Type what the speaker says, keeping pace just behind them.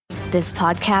This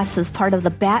podcast is part of the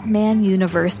Batman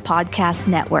Universe Podcast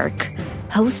Network,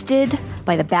 hosted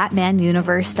by the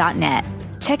BatmanUniverse.net.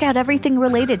 Check out everything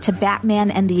related to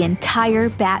Batman and the entire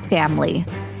Bat family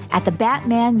at the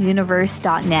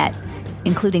BatmanUniverse.net,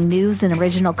 including news and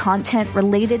original content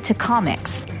related to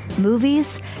comics,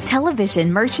 movies,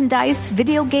 television, merchandise,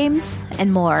 video games,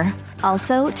 and more.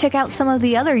 Also, check out some of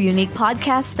the other unique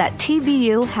podcasts that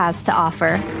TBU has to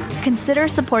offer. Consider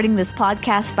supporting this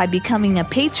podcast by becoming a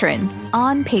patron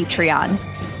on Patreon.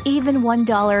 Even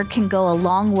 $1 can go a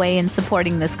long way in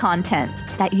supporting this content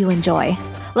that you enjoy.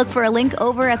 Look for a link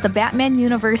over at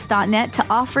thebatmanuniverse.net to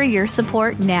offer your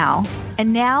support now.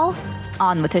 And now,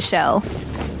 on with the show.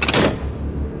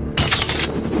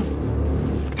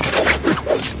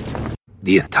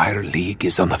 The entire League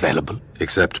is unavailable?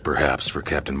 Except perhaps for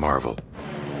Captain Marvel.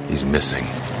 He's missing.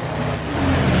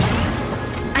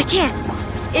 I can't.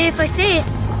 If I say it,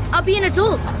 I'll be an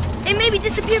adult and maybe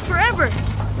disappear forever.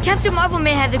 Captain Marvel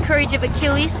may have the courage of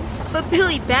Achilles, but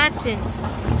Billy Batson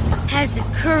has the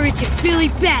courage of Billy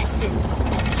Batson.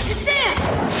 Shazam!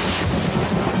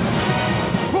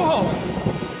 Whoa!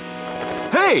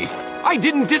 Hey! I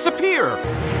didn't disappear!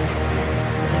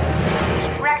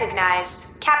 Recognized.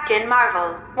 Captain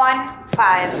Marvel,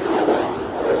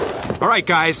 1-5. All right,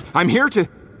 guys, I'm here to...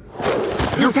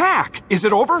 You're back! Is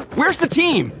it over? Where's the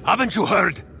team? Haven't you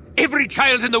heard? Every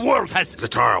child in the world has...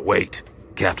 Zatara, wait.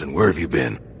 Captain, where have you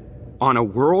been? On a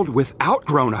world without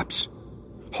grown-ups.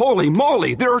 Holy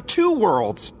moly, there are 2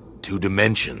 worlds. 2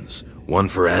 dimensions. One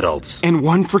for adults. And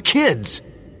one for kids.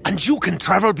 And you can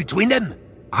travel between them?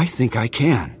 I think I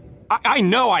can. I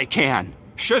know I can.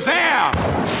 Shazam!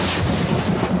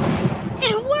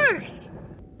 It works!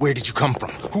 Where did you come from?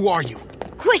 Who are you?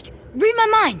 Quick, read my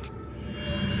mind.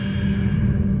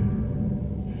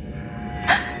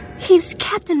 He's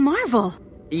Captain Marvel.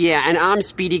 Yeah, and I'm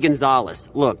Speedy Gonzalez.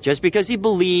 Look, just because he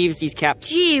believes he's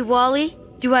Gee, Wally,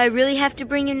 do I really have to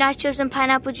bring you nachos and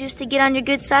pineapple juice to get on your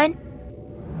good side?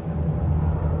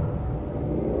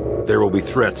 There will be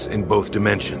threats in both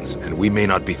dimensions, and we may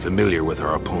not be familiar with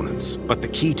our opponents. But the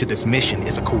key to this mission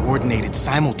is a coordinated,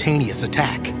 simultaneous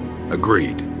attack.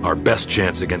 Agreed. Our best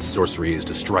chance against sorcery is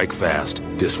to strike fast,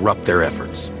 disrupt their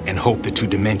efforts. And hope the 2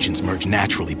 dimensions merge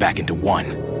naturally back into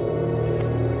one.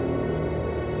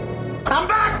 I'm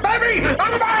back, baby!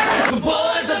 I'm back! The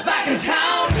boys are back in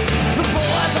town! The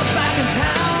boys are back in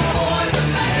town! The boys are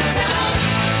back in town!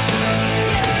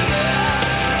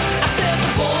 Yeah! I tell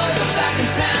the boys are back in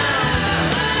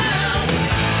town!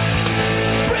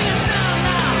 Bring it down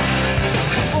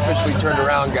now! Officially turned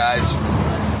around, guys.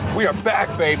 We are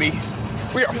back, baby.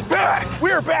 We are back!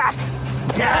 We are back!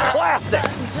 Yeah, classic!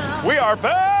 We are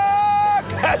back!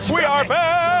 We are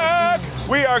back!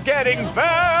 We are getting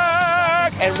back!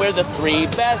 And we're the 3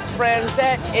 best friends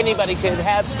that anybody could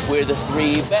have. We're the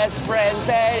 3 best friends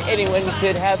that anyone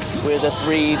could have. We're the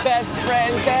 3 best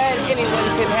friends that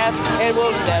anyone could have. And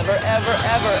we'll never, ever,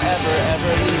 ever, ever,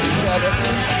 ever leave each other.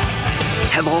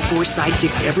 Have all 4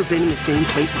 sidekicks ever been in the same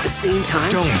place at the same time?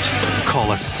 Don't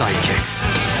call us sidekicks.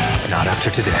 Not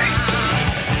after today.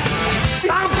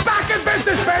 I'm back in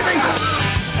business, baby!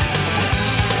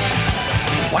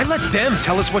 Why let them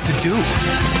tell us what to do?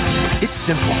 It's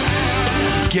simple.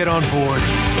 Get on board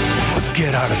or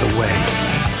get out of the way.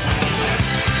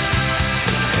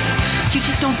 You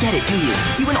just don't get it, do you?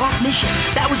 You went off mission.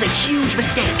 That was a huge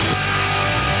mistake.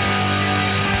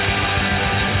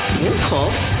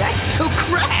 Impulse? That's so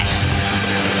Crash!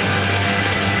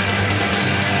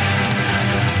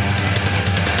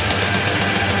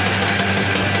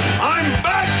 I'm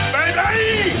back,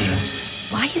 baby!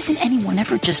 Why isn't anyone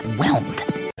ever just whelmed?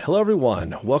 Hello,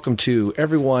 everyone. Welcome to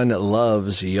Everyone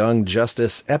Loves Young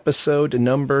Justice, episode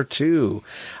number 2.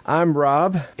 I'm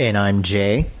Rob. And I'm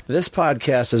Jay. This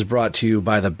podcast is brought to you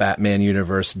by the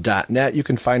BatmanUniverse.net. You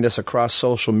can find us across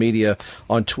social media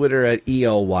on Twitter at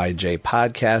ELYJ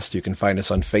Podcast. You can find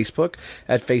us on Facebook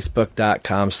at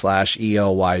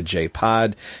Facebook.com/ELYJ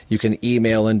Pod. You can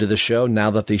email into the show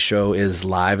now that the show is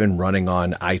live and running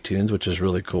on iTunes, which is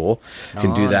really cool. You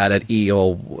can do that at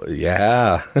You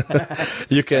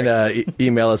can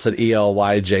email us at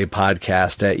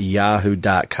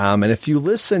ELYJpodcast@yahoo.com. And if you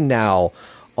listen now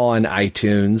on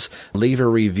iTunes, leave a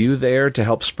review there to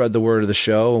help spread the word of the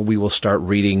show. We will start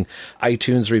reading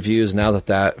iTunes reviews now that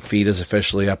that feed is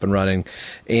officially up and running.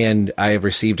 And I have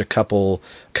received a couple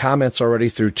comments already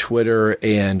through Twitter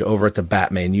and over at the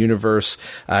Batman Universe.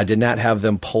 I did not have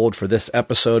them pulled for this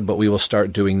episode, but we will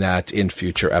start doing that in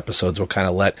future episodes. We'll kind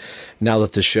of now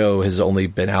that the show has only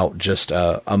been out just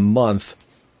a month,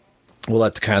 we'll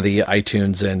let kind of the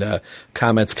iTunes and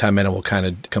comments come in, and we'll kind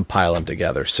of compile them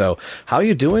together. So how are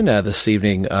you doing this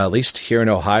evening? At least here in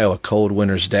Ohio, a cold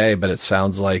winter's day, but it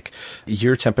sounds like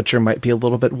your temperature might be a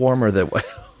little bit warmer than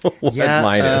what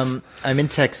mine is. I'm in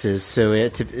Texas, so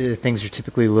things are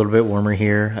typically a little bit warmer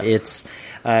here.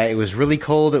 It was really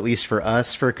cold, at least for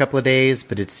us, for a couple of days,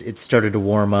 but it started to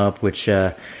warm up, which,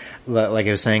 like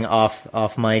I was saying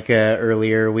off mic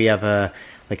earlier, we have a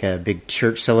big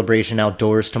church celebration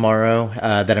outdoors tomorrow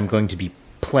that I'm going to be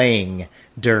playing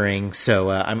during. So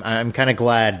I'm kind of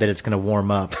glad that it's going to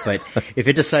warm up. But if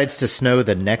it decides to snow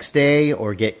the next day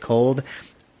or get cold,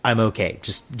 I'm okay.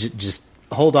 Just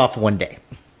hold off one day.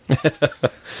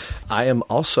 I am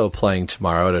also playing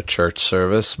tomorrow at a church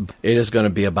service. It is going to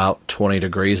be about 20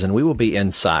 degrees, and we will be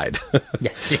inside.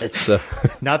 Yes. So,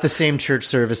 not the same church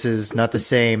services, not the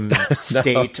same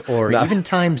state or even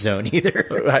time zone either.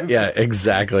 Right, yeah,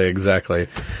 exactly.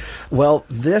 Well,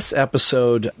 this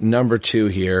episode number 2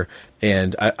 here,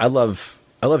 and I love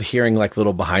hearing like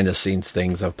little behind the scenes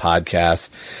things of podcasts.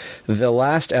 The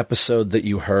last episode that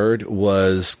you heard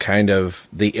was kind of,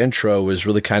 the intro was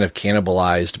really kind of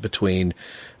cannibalized between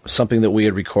something that we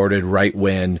had recorded right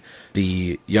when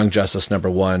the Young Justice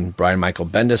 #1 Brian Michael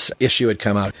Bendis issue had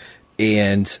come out,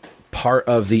 and part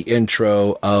of the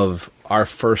intro of our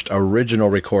first original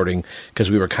recording, because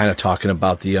we were kind of talking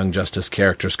about the Young Justice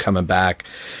characters coming back.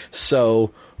 So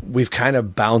we've kind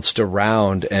of bounced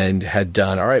around and had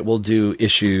done, all right, we'll do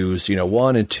issues,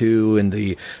 1 and 2 in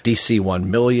the DC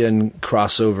 1 million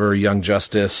crossover Young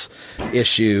Justice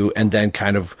issue, and then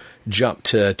kind of jump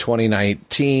to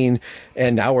 2019,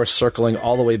 and now we're circling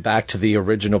all the way back to the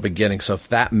original beginning. So if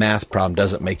that math problem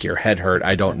doesn't make your head hurt,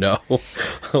 I don't know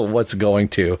what's going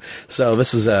to. So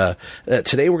this is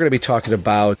today we're going to be talking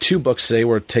about 2 books. Today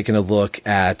we're taking a look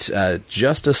at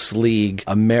Justice League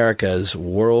America's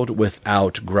World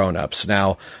Without Grown-Ups.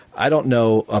 Now, I don't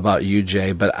know about you,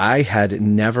 Jay, but I had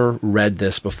never read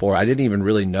this before. I didn't even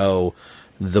really know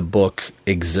the book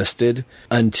existed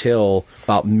until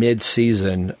about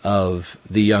mid-season of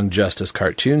the Young Justice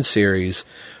cartoon series,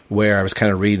 where I was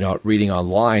kind of reading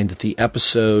online that the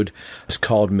episode was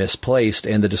called Misplaced,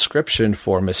 and the description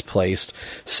for Misplaced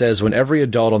says, when every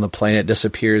adult on the planet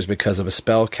disappears because of a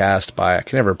spell cast by, I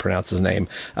can never pronounce his name,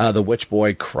 the witch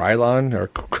boy Krylon, or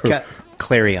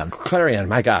Clarion,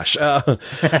 my gosh.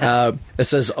 It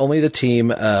says only the team,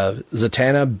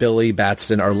 Zatanna, Billy,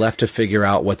 Batson, are left to figure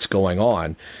out what's going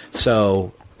on.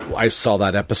 So I saw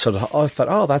that episode. I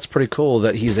thought, that's pretty cool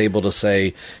that he's able to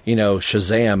say,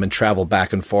 Shazam, and travel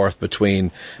back and forth between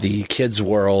the kids'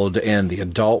 world and the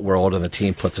adult world, and the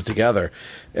team puts it together.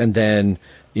 And then,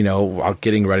 while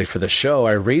getting ready for the show,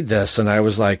 I read this and I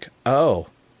was like, oh,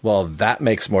 well, that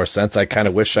makes more sense. I kind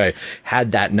of wish I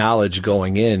had that knowledge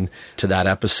going in to that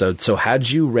episode. So had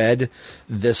you read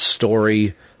this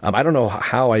story, I don't know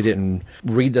how I didn't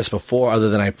read this before, other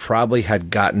than I probably had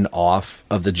gotten off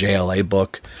of the JLA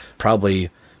book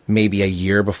probably maybe a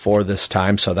year before this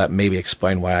time. So that maybe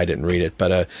explained why I didn't read it.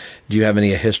 But do you have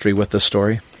any history with this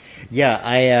story? Yeah,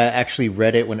 I actually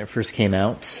read it when it first came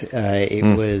out. It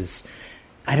was,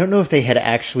 I don't know if they had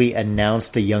actually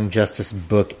announced a Young Justice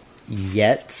book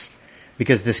yet,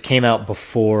 because this came out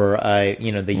before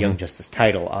the Young Justice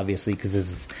title, obviously, because this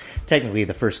is technically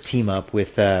the first team up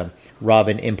with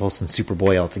Robin, Impulse, and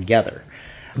Superboy all together.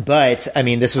 But I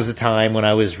mean, this was a time when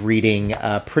I was reading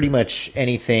pretty much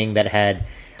anything that had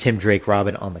Tim Drake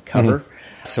Robin on the cover.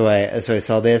 So I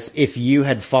saw this. If you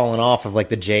had fallen off of like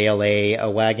the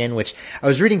JLA wagon, which I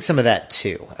was reading some of that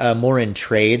too, more in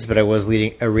trades, but I was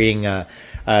reading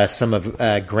some of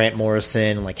Grant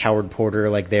Morrison, like Howard Porter,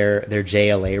 like their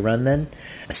JLA run then.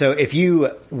 So if you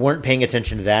weren't paying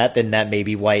attention to that, then that may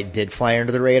be why it did fly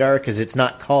under the radar, because it's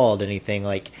not called anything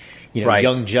like, right,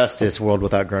 Young Justice World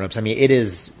Without Grown-Ups. I mean, it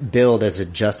is billed as a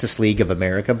Justice League of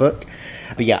America book.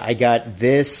 But yeah, I got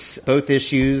both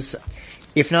issues,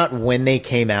 if not when they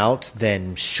came out,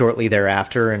 then shortly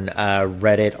thereafter, and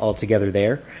read it all together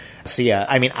there. So yeah,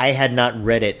 I mean, I had not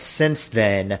read it since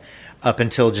then, up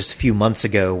until just a few months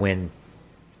ago when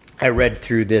I read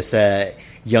through this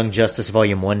Young Justice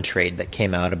Volume 1 trade that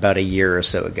came out about a year or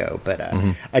so ago. But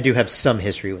I do have some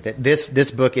history with it.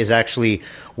 This book is actually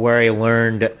where I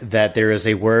learned that there is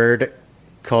a word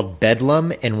called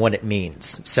bedlam and what it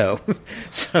means. So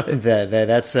that's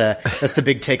the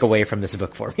big takeaway from this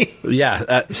book for me.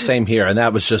 Yeah, same here. And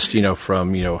that was just,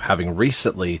 from, having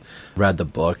recently read the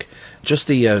book. Just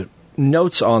the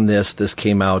notes on this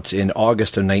came out in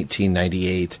August of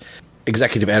 1998.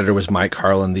 Executive editor was Mike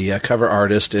Harlan. The cover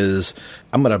artist is,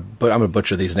 I'm gonna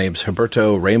butcher these names,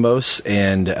 Humberto Ramos,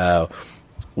 and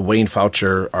Wayne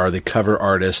Foucher are the cover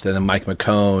artist, and then Mike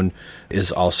McCone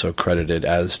is also credited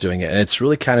as doing it. And it's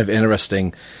really kind of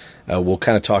interesting. We'll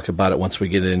kind of talk about it once we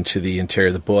get into the interior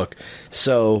of the book.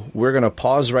 So we're going to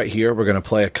pause right here. We're going to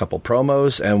play a couple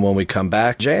promos, and when we come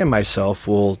back, Jay and myself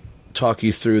will talk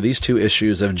you through these 2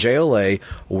 issues of JLA,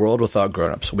 A World Without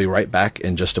Grown-Ups. We'll be right back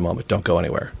in just a moment. Don't go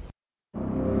anywhere.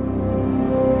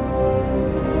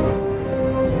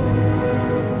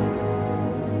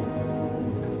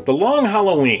 The Long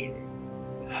Halloween,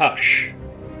 Hush,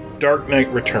 Dark Knight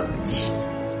Returns,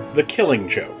 The Killing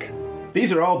Joke.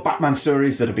 These are all Batman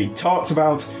stories that have been talked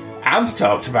about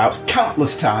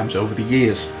countless times over the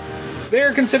years. They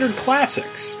are considered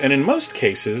classics, and in most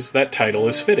cases, that title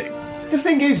is fitting. The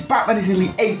thing is, Batman is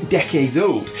nearly 8 decades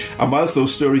old, and whilst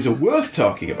those stories are worth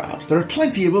talking about, there are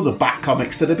plenty of other Bat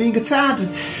comics that are being a tad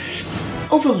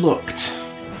overlooked.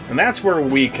 And that's where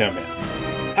we come in.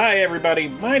 Hi everybody,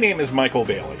 my name is Michael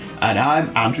Bailey. And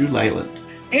I'm Andrew Leyland.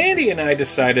 Andy and I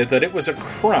decided that it was a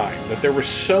crime that there were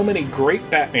so many great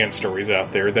Batman stories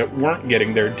out there that weren't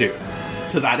getting their due.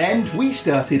 To that end, we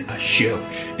started a show,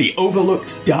 The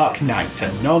Overlooked Dark Knight,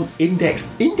 a non-index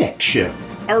show.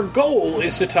 Our goal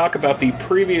is to talk about the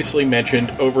previously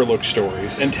mentioned overlooked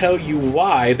stories and tell you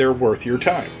why they're worth your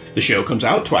time. The show comes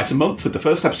out twice a month, with the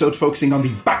first episode focusing on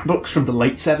the Bat books from the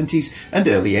late 70s and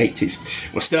early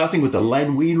 80s. We're starting with the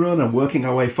Len Wein run and working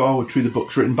our way forward through the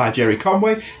books written by Jerry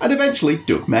Conway and eventually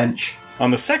Doug Mensch.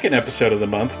 On the second episode of the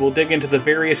month, we'll dig into the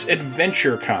various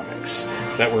adventure comics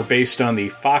that were based on the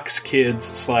Fox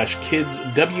Kids / Kids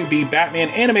WB Batman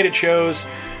animated shows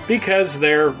because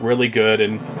they're really good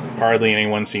and hardly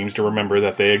anyone seems to remember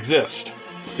that they exist.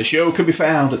 The show can be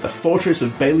found at the Fortress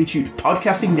of Baileytude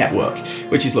Podcasting Network,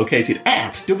 which is located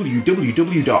at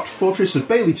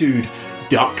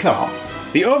www.fortressofbaileytude.com.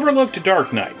 The Overlooked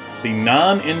Dark Knight, the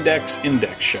non-index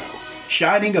show.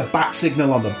 Shining a bat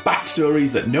signal on the bat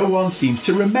stories that no one seems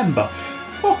to remember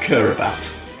or care about.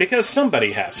 Because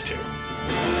somebody has to.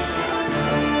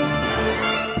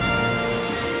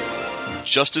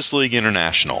 Justice League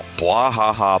International,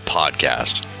 Bwahaha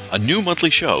Podcast. A new monthly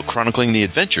show chronicling the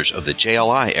adventures of the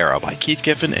JLI era by Keith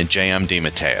Giffen and J.M.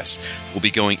 DeMatteis. We'll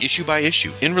be going issue by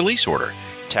issue in release order,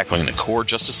 tackling the core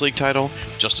Justice League title,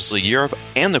 Justice League Europe,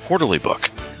 and the quarterly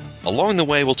book. Along the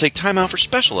way, we'll take time out for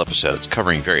special episodes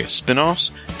covering various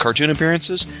spin-offs, cartoon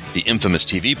appearances, the infamous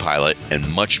TV pilot, and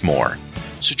much more.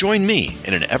 So join me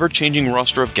in an ever-changing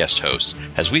roster of guest hosts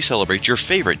as we celebrate your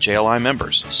favorite JLI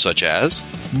members, such as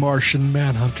Martian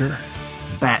Manhunter,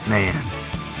 Batman,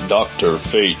 Dr.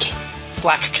 Fate,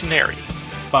 Black Canary,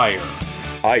 Fire,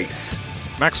 Ice,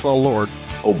 Maxwell Lord,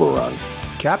 Oberon,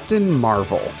 Captain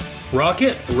Marvel,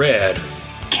 Rocket Red,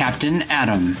 Captain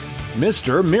Atom,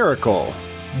 Mr. Miracle,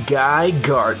 Guy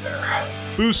Gardner,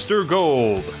 Booster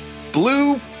Gold,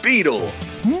 Blue Beetle,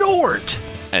 Nort,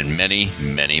 and many,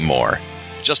 many more.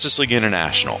 Justice League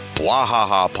International,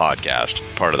 Bwahaha Podcast,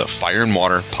 part of the Fire and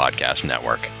Water Podcast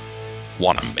Network.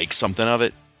 Want to make something of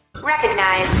it?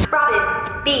 Recognize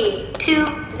Robin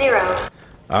B20.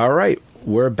 All right,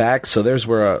 we're back. So those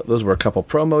were a couple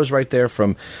promos right there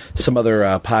from some other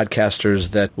podcasters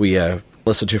that we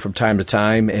listen to from time to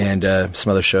time, and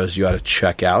some other shows you ought to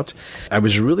check out. I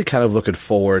was really kind of looking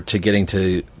forward to getting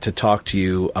to talk to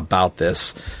you about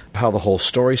this, how the whole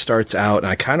story starts out, and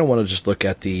I kind of want to just look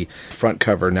at the front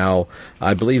cover. Now,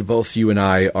 I believe both you and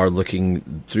I are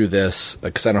looking through this,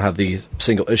 because I don't have the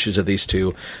single issues of these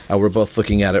two. We're both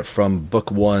looking at it from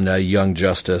Book 1, Young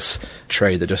Justice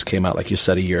trade that just came out, like you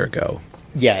said, a year ago.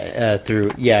 I'm got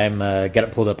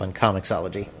it pulled up on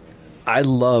Comixology. I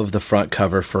love the front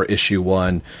cover for issue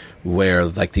 1, where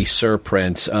like the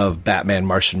surprints of Batman,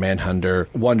 Martian Manhunter,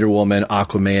 Wonder Woman,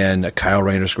 Aquaman, Kyle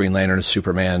Rayner's Green Lantern, and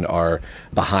Superman are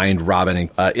behind Robin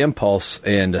and Impulse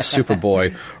and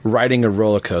Superboy riding a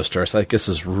roller coaster. So I think this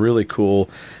is really cool.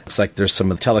 Looks like there's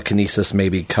some telekinesis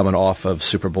maybe coming off of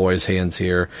Superboy's hands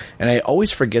here. And I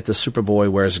always forget that Superboy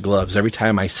wears gloves. Every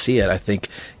time I see it, I think,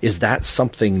 is that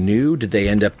something new? Did they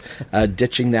end up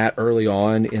ditching that early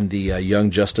on in the Young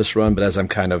Justice run? But as I'm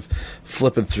kind of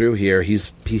flipping through here, he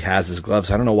has his gloves.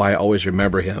 I don't know why I always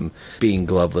remember him being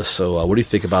gloveless. So what do you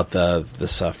think about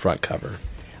this front cover?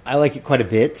 I like it quite a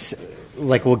bit.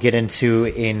 Like we'll get into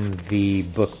in the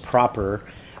book proper.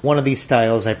 One of these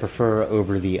styles I prefer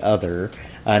over the other.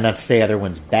 Not to say other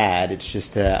one's bad. It's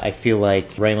just I feel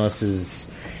like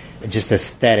Ramos's just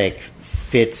aesthetic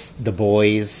fits the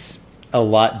boys a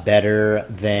lot better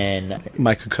than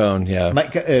Mike Cacone. Yeah,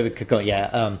 Cacone.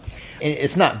 Yeah.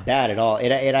 It's not bad at all.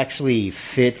 It actually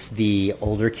fits the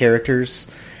older characters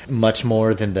much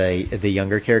more than the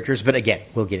younger characters. But again,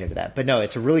 we'll get into that. But no,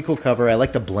 it's a really cool cover. I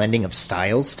like the blending of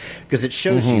styles because it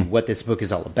shows you what this book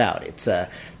is all about. It's a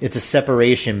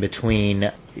separation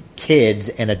between kids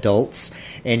and adults,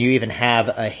 and you even have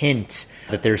a hint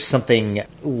that there's something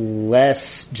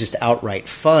less just outright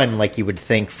fun like you would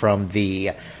think from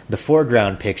the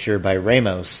foreground picture by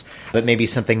Ramos, but maybe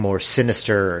something more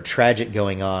sinister or tragic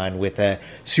going on with a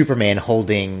Superman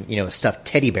holding, a stuffed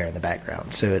teddy bear in the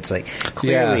background. So it's like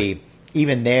clearly,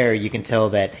 even there, you can tell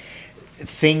that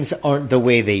things aren't the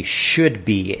way they should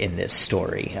be in this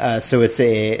story. So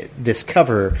this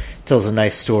cover tells a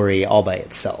nice story all by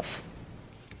itself.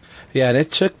 Yeah, and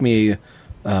it took me,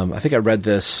 I think I read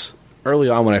this early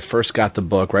on when I first got the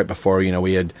book, right before,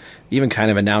 we had even kind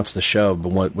of announced the show,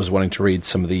 but was wanting to read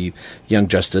some of the Young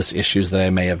Justice issues that I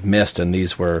may have missed, and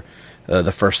these were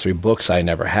the first 3 books I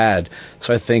never had.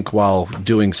 So I think while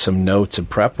doing some notes and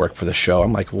prep work for the show,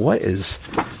 I'm like, what is,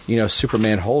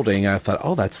 Superman holding? And I thought,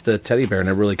 oh, that's the teddy bear, and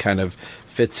it really kind of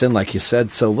fits in, like you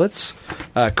said. So let's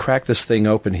crack this thing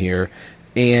open here.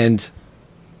 And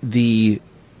the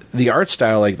art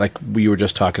style, like we were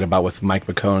just talking about with Mike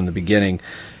McKone in the beginning,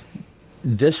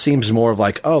 this seems more of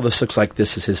like, oh, this looks like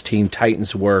this is his Teen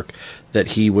Titans work that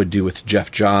he would do with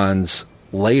Jeff Johns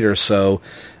later. So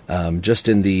just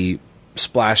in the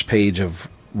splash page of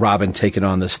Robin taking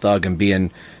on this thug and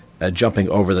being jumping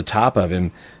over the top of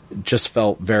him just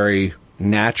felt very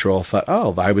natural. Thought,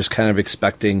 oh, I was kind of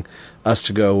expecting us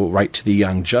to go right to the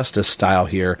Young Justice style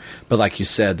here. But like you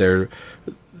said,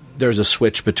 there's a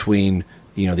switch between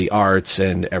the arts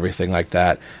and everything like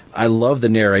that. I love the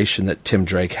narration that Tim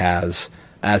Drake has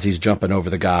as he's jumping over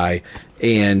the guy,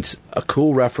 and a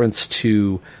cool reference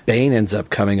to Bane ends up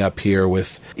coming up here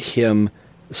with him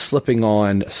slipping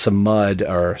on some mud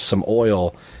or some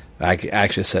oil,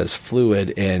 actually says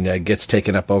fluid, and gets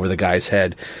taken up over the guy's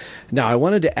head. Now, I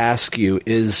wanted to ask you,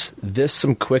 is this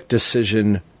some quick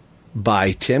decision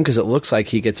by Tim? Because it looks like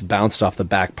he gets bounced off the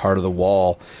back part of the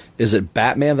wall. Is it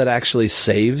Batman that actually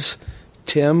saves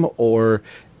Tim, or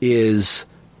is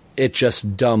it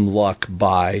just dumb luck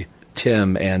by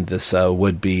Tim and this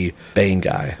would-be Bane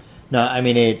guy? No, I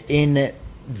mean, in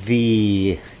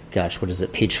the, what is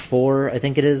it, page 4, I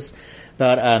think it is,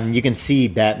 but you can see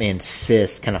Batman's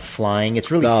fist kind of flying.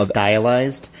 It's really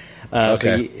stylized.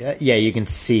 Okay. Yeah, you can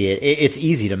see it. It's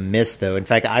easy to miss, though. In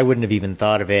fact, I wouldn't have even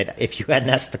thought of it if you hadn't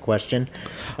asked the question.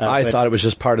 I thought it was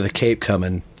just part of the cape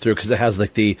coming through because it has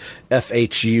like the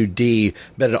FHUD,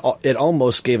 but it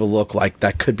almost gave a look like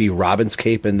that could be Robin's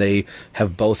cape, and they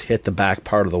have both hit the back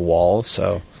part of the wall.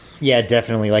 So yeah,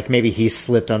 definitely. Like maybe he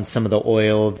slipped on some of the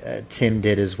oil. Tim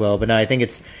did as well. But no, I think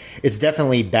it's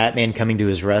definitely Batman coming to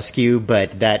his rescue.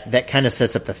 But that kind of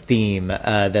sets up the theme.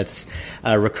 That's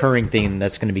a recurring theme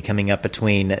that's going to be coming up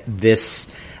between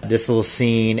this little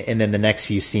scene and then the next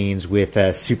few scenes with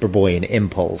Superboy and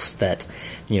Impulse. That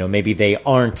maybe they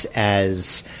aren't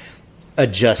as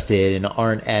adjusted and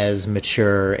aren't as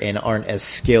mature and aren't as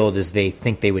skilled as they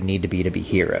think they would need to be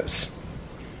heroes.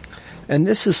 And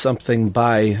this is something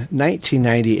by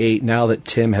 1998, now that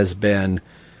Tim has been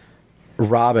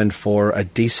Robin for a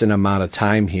decent amount of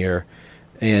time here,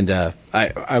 and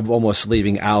I'm almost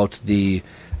leaving out the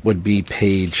would-be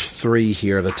page 3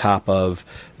 here, the top of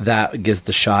that gives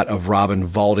the shot of Robin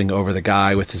vaulting over the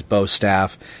guy with his bow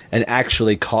staff and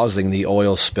actually causing the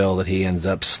oil spill that he ends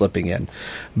up slipping in.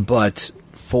 But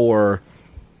for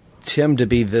Tim to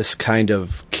be this kind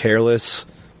of careless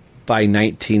by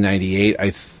 1998,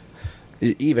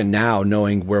 even now,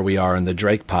 knowing where we are in the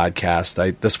Drake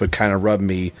podcast, this would kind of rub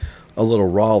me a little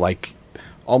raw, like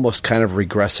almost kind of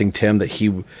regressing Tim, that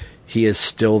he is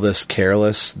still this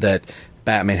careless, that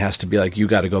Batman has to be like, you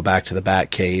got to go back to the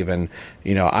Batcave, and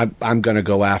I'm going to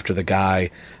go after the guy.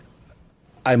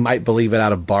 I might believe it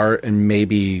out of Bart and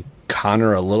maybe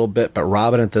Connor a little bit, but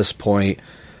Robin at this point,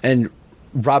 and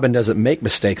Robin doesn't make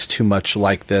mistakes too much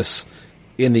like this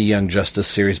in the Young Justice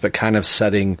series, but kind of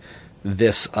setting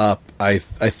this up, I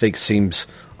think seems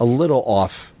a little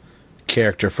off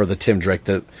character for the Tim Drake,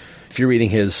 that if you're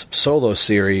reading his solo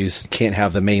series, can't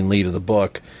have the main lead of the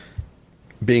book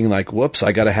being like, whoops,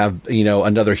 I got to have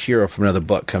another hero from another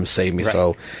book come save me. Right.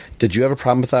 So did you have a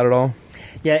problem with that at all?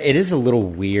 Yeah, it is a little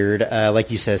weird,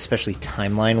 like you said, especially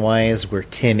timeline-wise, where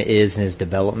Tim is in his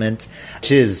development,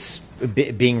 which is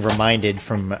being reminded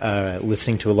from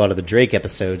listening to a lot of the Drake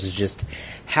episodes, is just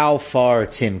how far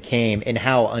Tim came and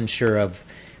how unsure of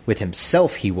with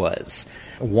himself he was,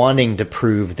 wanting to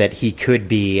prove that he could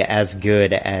be as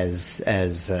good as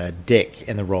Dick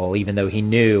in the role, even though he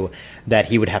knew that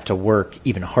he would have to work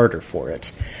even harder for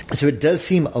it. So it does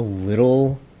seem a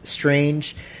little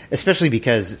strange, especially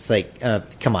because it's like,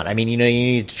 come on. I mean, you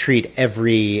need to treat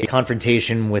every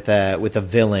confrontation with a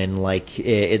villain like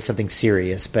it's something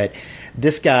serious. But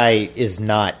this guy is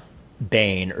not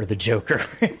Bane or the Joker or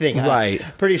anything. Right.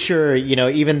 I'm pretty sure,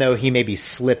 even though he maybe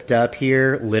slipped up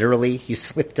here, literally, he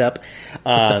slipped up,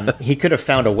 he could have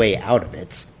found a way out of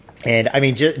it. And I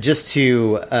mean, just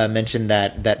to mention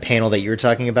that panel that you were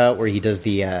talking about where he does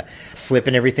the flip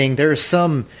and everything, there are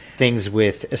some things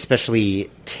with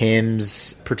especially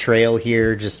Tim's portrayal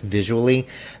here just visually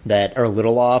that are a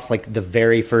little off. Like the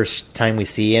very first time we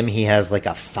see him, he has like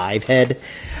a 5 head.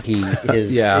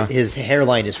 His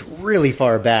hairline is really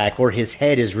far back, or his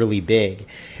head is really big,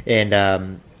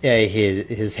 and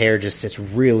his hair just sits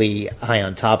really high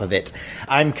on top of it.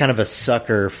 I'm kind of a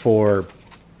sucker for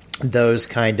those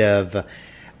kind of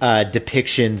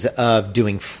depictions of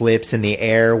doing flips in the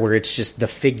air where it's just the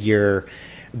figure,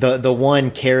 the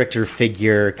one character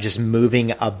figure just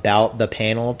moving about the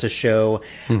panel to show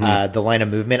the line of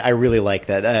movement. I really like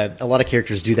that. A lot of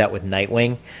characters do that with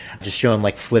Nightwing, just show him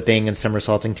like flipping and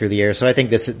somersaulting through the air. So I think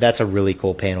that's a really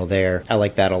cool panel there. I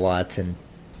like that a lot.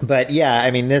 But yeah, I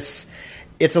mean, it's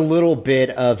a little bit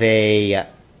of a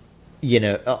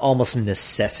almost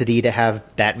necessity to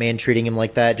have Batman treating him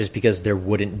like that, just because there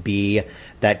wouldn't be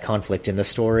that conflict in the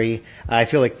story. I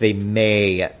feel like they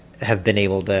may have been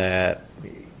able to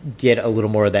get a little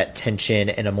more of that tension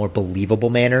in a more believable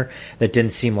manner that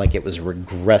didn't seem like it was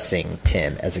regressing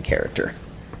Tim as a character.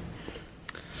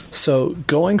 So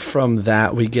going from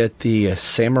that, we get the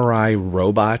samurai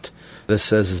robot that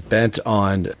says is bent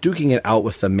on duking it out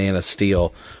with the Man of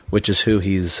Steel, which is who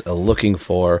he's looking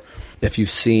for. If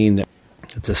you've seen,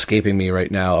 it's escaping me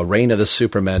right now, A Reign of the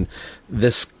Supermen,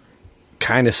 this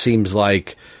kind of seems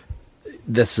like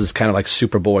this is kind of like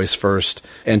Superboy's first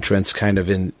entrance, kind of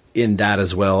in that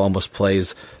as well. Almost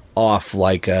plays off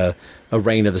like a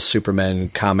Reign of the Supermen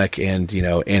comic and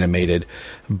animated.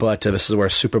 But this is where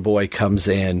Superboy comes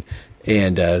in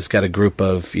and has got a group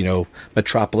of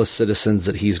Metropolis citizens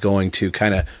that he's going to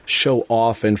kind of show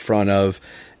off in front of,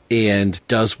 and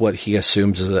does what he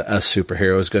assumes a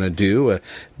superhero is going to do,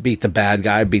 beat the bad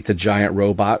guy, beat the giant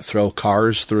robot, throw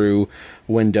cars through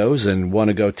windows, and want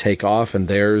to go take off. And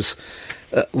there's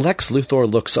Lex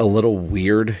Luthor looks a little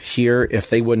weird here. If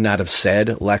they would not have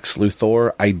said Lex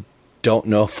Luthor, I don't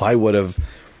know if I would have,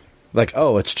 like,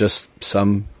 oh, it's just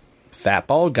some fat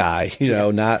bald guy,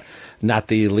 not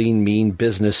the lean, mean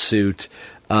business suit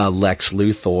Lex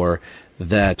Luthor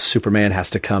that Superman has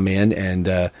to come in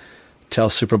and tell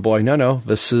Superboy, no,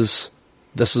 this is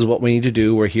what we need to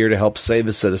do. We're here to help save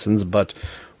the citizens, but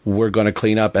we're going to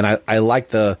clean up. And I like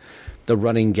the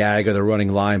running gag or the running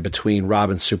line between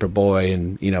Robin, Superboy,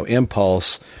 and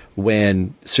Impulse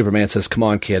when Superman says, "Come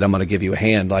on, kid, I'm going to give you a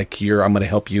hand. Like I'm going to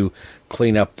help you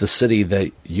clean up the city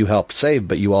that you helped save,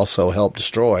 but you also helped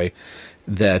destroy."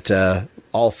 That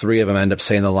all three of them end up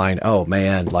saying the line, "Oh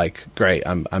man, like great,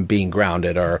 I'm being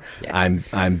grounded," or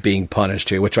I'm being punished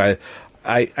here, which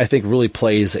I think really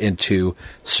plays into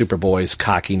Superboy's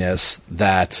cockiness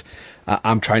that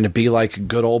I'm trying to be like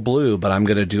good old Blue, but I'm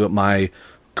going to do it my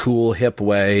cool, hip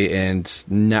way and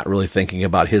not really thinking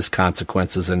about his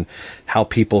consequences and how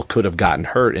people could have gotten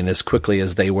hurt. And as quickly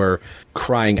as they were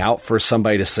crying out for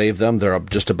somebody to save them, they're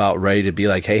just about ready to be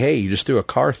like, hey, you just threw a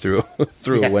car through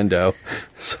a window.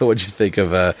 So what'd you think of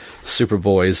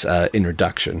Superboy's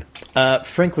introduction?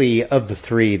 Frankly, of the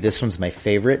three, this one's my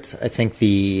favorite. I think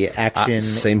the action...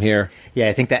 same here. Yeah,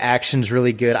 I think the action's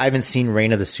really good. I haven't seen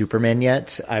Reign of the Superman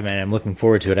yet. I mean, I'm looking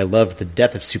forward to it. I loved the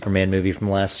Death of Superman movie from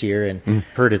last year and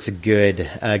heard it's a good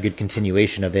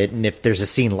continuation of it. And if there's a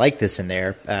scene like this in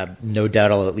there, no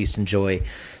doubt I'll at least enjoy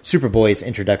Superboy's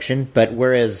introduction. But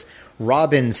whereas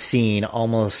Robin's scene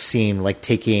almost seemed like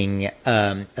taking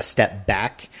a step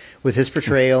back with his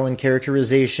portrayal and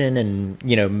characterization and,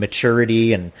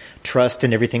 maturity and trust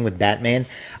and everything with Batman,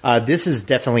 this is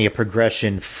definitely a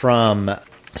progression from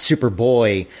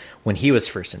Superboy when he was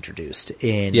first introduced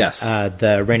in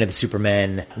the Reign of the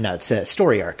Supermen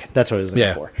story arc. That's what I was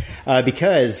looking for.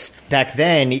 Because back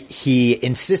then he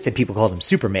insisted people called him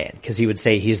Superman because he would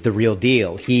say he's the real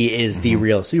deal. He is the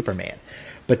real Superman.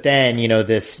 But then,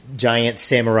 this giant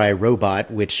samurai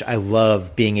robot, which I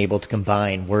love being able to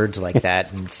combine words like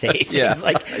that and say things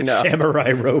like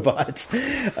samurai robots,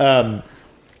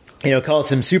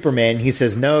 calls him Superman. He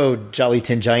says, "No, Jolly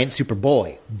Tin Giant,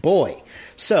 Superboy, boy."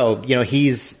 So,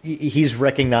 he's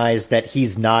recognized that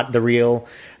he's not the real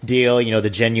deal, the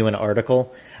genuine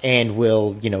article, and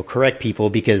will, correct people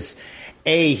because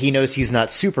he knows he's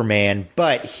not Superman,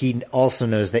 but he also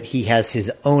knows that he has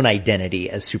his own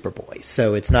identity as Superboy.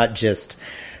 So it's not just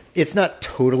it's not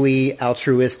totally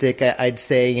altruistic. I'd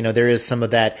say, there is some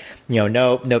of that,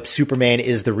 nope, Superman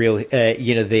is the real,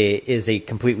 is a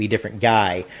completely different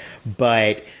guy,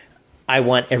 but I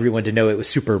want everyone to know it was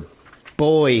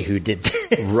Superboy who did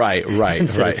this. Right.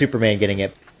 Instead of Superman getting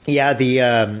it. Yeah, the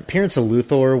appearance of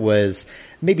Luthor was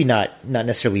maybe not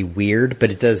necessarily weird,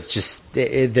 but it does just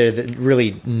there's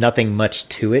really nothing much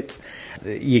to it.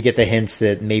 You get the hints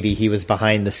that maybe he was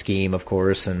behind the scheme, of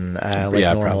course, and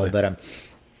normal. Probably. But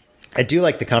I do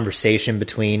like the conversation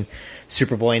between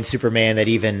Superboy and Superman. That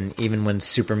even when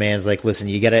Superman's like, "Listen,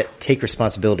 you got to take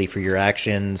responsibility for your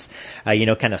actions,"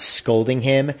 kind of scolding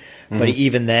him. Mm-hmm. But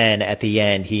even then, at the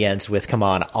end, he ends with, "Come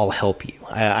on, I'll help you."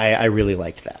 I really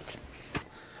liked that.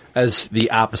 As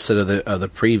the opposite of the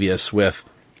previous, with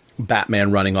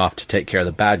Batman running off to take care of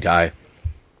the bad guy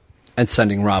and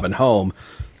sending Robin home,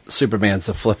 Superman's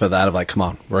the flip of that of like, come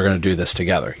on, we're going to do this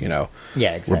together. Yeah,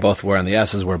 exactly. We're both wearing the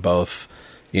S's. We're both,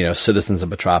 citizens of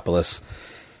Metropolis.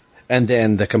 And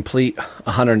then the complete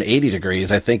 180 degrees,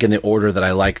 I think in the order that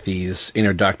I like these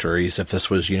introductories, if this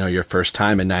was, your first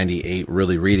time in 98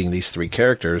 really reading these three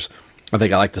characters, I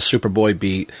think I like the Superboy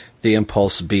beat, the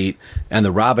Impulse beat, and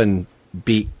the Robin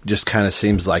beat just kind of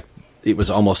seems like it was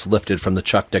almost lifted from the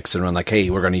Chuck Dixon run, like, hey,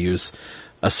 we're going to use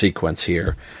a sequence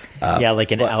here.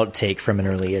 Like an outtake from an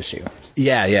early issue.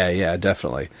 Yeah,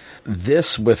 definitely.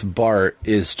 This with Bart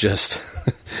is just,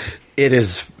 it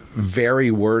is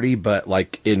very wordy, but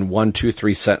like in 1, 2,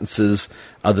 3 sentences,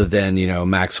 other than,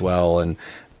 Maxwell and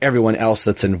everyone else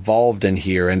that's involved in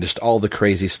here, and just all the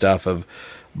crazy stuff of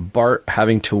Bart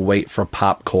having to wait for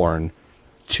popcorn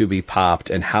to be popped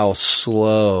and how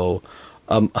slow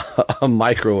a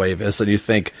microwave is, and you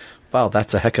think, wow,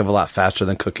 that's a heck of a lot faster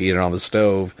than cooking it on the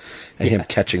stove, and him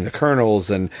catching the kernels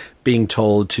and being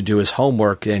told to do his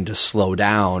homework and to slow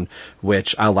down,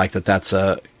 which I like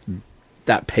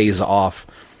that pays off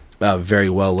very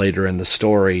well later in the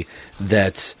story,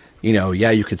 that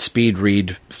you could speed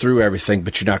read through everything,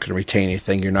 but you're not going to retain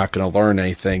anything, you're not going to learn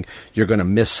anything, you're going to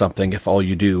miss something if all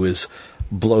you do is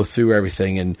blow through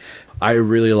everything. And I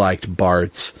really liked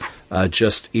Bart's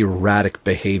just erratic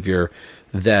behavior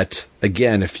that,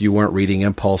 again, if you weren't reading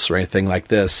Impulse or anything like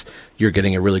this, you're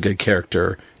getting a really good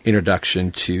character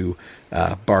introduction to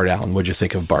Bart Allen. What'd you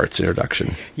think of Bart's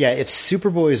introduction? Yeah, if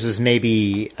Superboy's was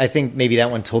I think maybe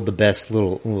that one told the best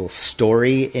little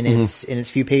story in its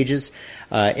few pages.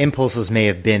 Impulse's may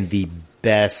have been the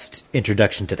best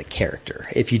introduction to the character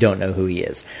if you don't know who he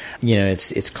is.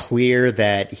 It's clear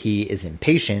that he is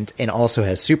impatient and also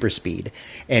has super speed,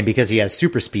 and because he has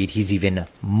super speed, he's even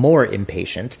more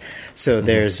impatient. So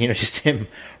there's just him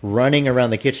running around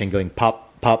the kitchen going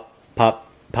pop pop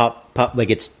pop pop pop, like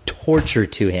it's torture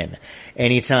to him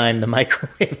anytime the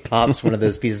microwave pops one of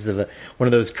those pieces of one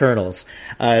of those kernels.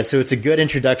 So it's a good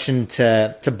introduction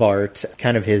to Bart,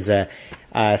 kind of his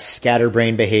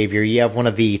scatterbrain behavior. You have one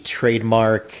of the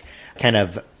trademark kind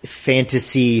of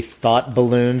fantasy thought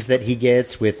balloons that he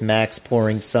gets with Max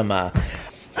pouring some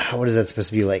what is that supposed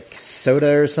to be, like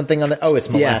soda or something on it? Oh, it's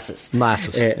molasses. Yeah,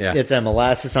 molasses. It's a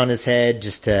molasses on his head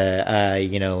just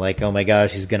to like, oh my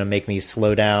gosh, he's gonna make me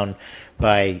slow down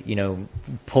by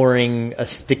pouring a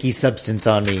sticky substance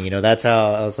on me. That's how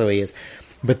also he is.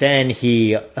 But then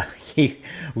he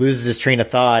loses his train of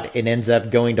thought and ends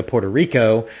up going to Puerto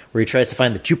Rico, where he tries to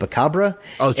find the chupacabra.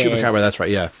 Oh, the chupacabra, that's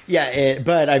right, yeah. Yeah,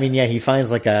 but I mean, he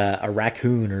finds like a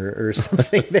raccoon or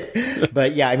something.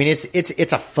 But yeah, I mean,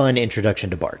 it's a fun introduction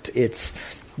to Bart.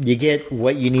 You get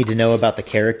what you need to know about the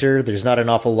character. There's not an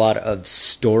awful lot of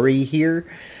story here,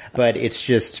 but it's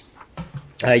just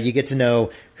you get to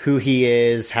know who he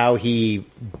is, how he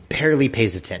barely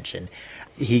pays attention.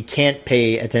 He can't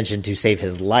pay attention to save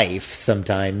his life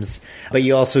sometimes, but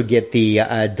you also get the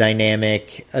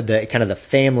dynamic, the kind of the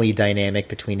family dynamic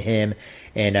between him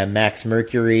and Max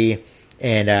Mercury,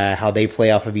 and how they play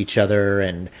off of each other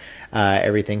and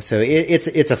everything. So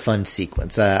it's a fun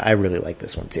sequence. I really like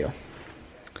this one too.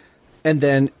 And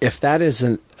then if that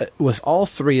isn't, with all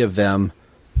three of them,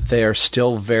 they are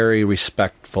still very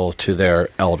respectful to their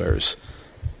elders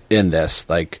in this.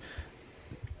 Like,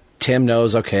 Tim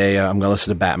knows, okay, I'm going to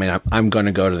listen to Batman. I'm going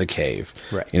to go to the cave.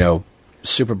 Right.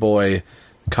 Superboy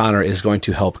Connor is going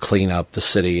to help clean up the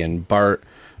city, and Bart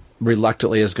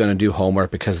reluctantly is going to do homework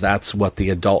because that's what the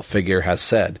adult figure has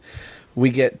said.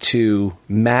 We get to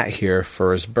Matt here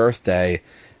for his birthday,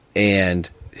 and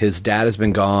his dad has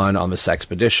been gone on this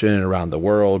expedition around the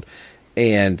world,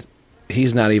 and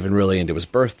he's not even really into his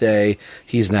birthday.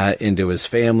 He's not into his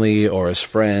family or his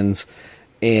friends,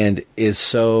 and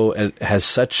has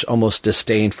such almost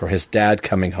disdain for his dad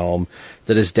coming home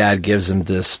that his dad gives him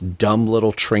this dumb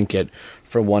little trinket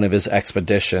for one of his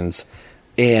expeditions.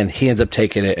 And he ends up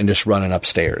taking it and just running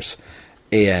upstairs.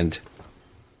 And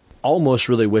almost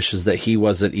really wishes that he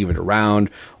wasn't even around,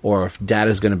 or if Dad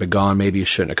is going to be gone, maybe he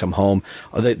shouldn't have come home.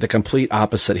 The complete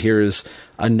opposite here is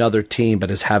another teen, but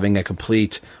is having a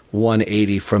complete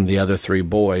 180 from the other three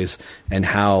boys, and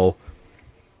how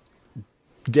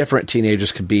different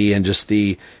teenagers could be, and just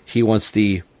he wants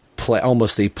the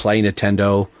almost the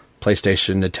PlayStation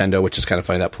Nintendo, which is kind of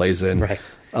funny that plays in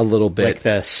a little bit. Like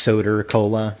the Soda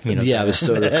Cola. The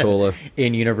Soda Cola.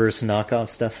 In-universe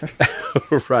knockoff stuff.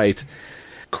 Right.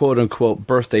 Quote-unquote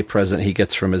birthday present he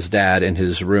gets from his dad in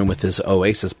his room with his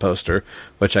Oasis poster,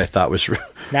 which I thought was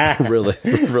really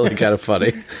kind of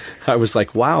funny. I was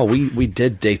like, wow, we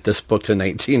did date this book to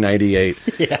 1998.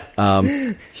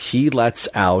 Yeah. He lets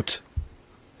out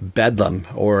Bedlam,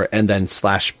 and then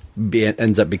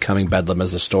ends up becoming Bedlam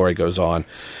as the story goes on.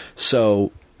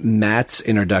 So Matt's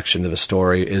introduction to the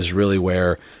story is really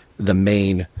where the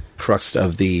main crux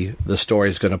of the story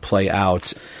is going to play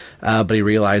out. But he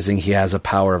realizing he has a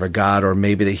power of a god, or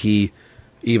maybe that he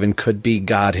even could be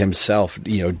God himself,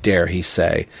 dare he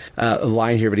say. A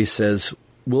line here that he says,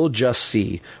 "We'll just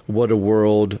see what a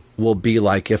world will be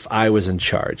like if I was in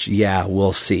charge. Yeah,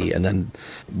 we'll see." And then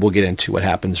we'll get into what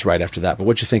happens right after that. But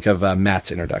what'd you think of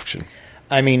Matt's introduction?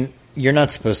 I mean, you're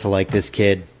not supposed to like this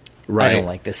kid. Right. I don't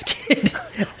like this kid.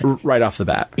 Right off the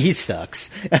bat. He sucks.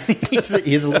 I mean,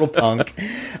 he's a little punk.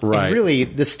 Right. And really,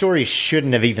 the story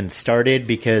shouldn't have even started,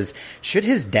 because should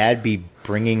his dad be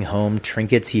bringing home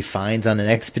trinkets he finds on an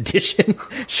expedition?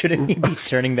 Shouldn't he be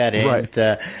turning that in? Right.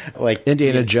 Like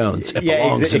Indiana Jones. It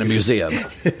belongs in a museum.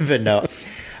 But no.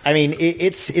 I mean,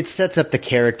 it sets up the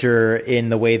character in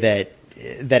the way that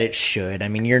it should. I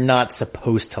mean, you're not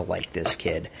supposed to like this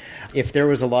kid. If there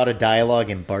was a lot of dialogue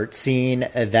in Bart's scene,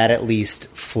 that at least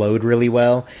flowed really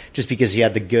well, just because you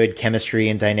had the good chemistry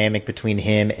and dynamic between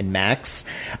him and Max.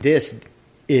 This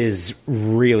is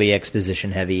really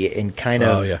exposition heavy and kind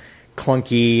of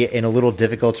clunky and a little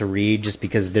difficult to read, just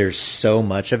because there's so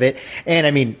much of it. And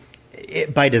I mean,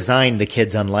 by design, the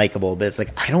kid's unlikable, but it's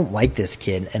like, I don't like this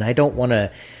kid, and I don't want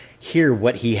to hear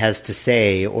what he has to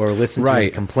say or listen to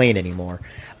him complain anymore.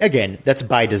 Again, that's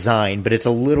by design, but it's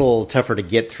a little tougher to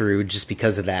get through just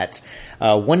because of that.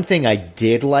 One thing I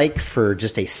did like for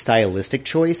just a stylistic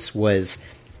choice was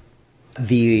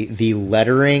the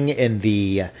lettering and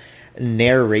the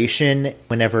narration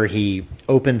whenever he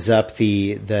opens up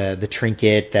the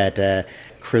trinket, that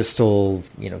crystal,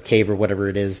 cave or whatever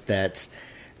it is, that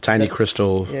tiny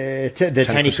crystal,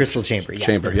 tiny crystal chamber.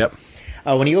 Chamber, yep.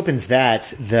 When he opens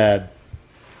that, the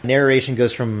narration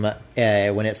goes from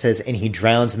when it says, "and he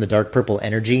drowns in the dark purple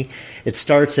energy." It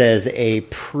starts as a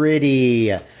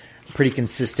pretty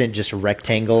consistent, just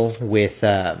rectangle with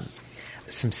the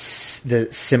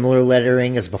similar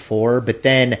lettering as before, but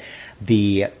then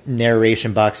the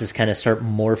narration boxes kind of start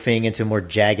morphing into a more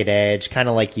jagged edge, kind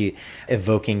of like you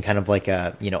evoking kind of like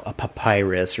a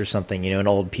papyrus or something, an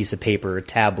old piece of paper, a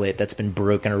tablet that's been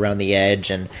broken around the edge.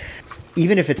 And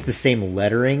even if it's the same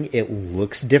lettering, it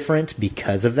looks different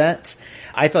because of that.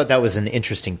 I thought that was an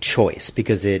interesting choice,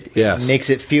 because it makes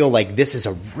it feel like this is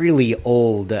a really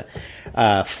old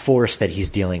force that he's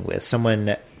dealing with.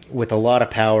 Someone with a lot of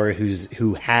power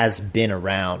who has been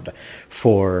around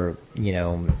for,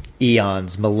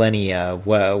 eons, millennia,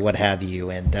 what have you.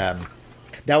 And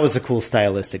that was a cool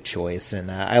stylistic choice.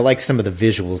 And I like some of the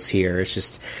visuals here. It's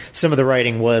just some of the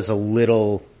writing was a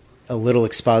little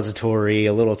expository,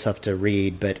 a little tough to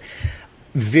read, but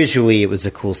visually it was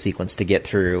a cool sequence to get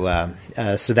through.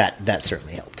 So that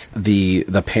certainly helped.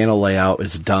 The panel layout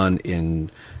is done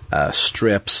in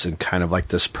strips and kind of like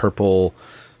this purple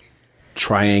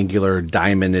triangular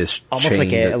diamond-ish almost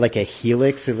chain like a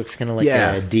helix. It looks kind of like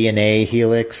a DNA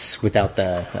helix without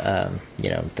the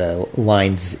the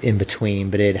lines in between,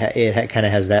 but it kind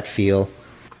of has that feel.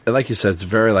 Like you said, it's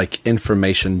very like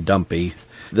information dumpy.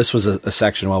 This was a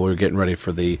section while we were getting ready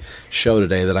for the show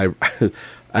today that I,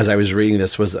 as I was reading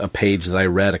this, was a page that I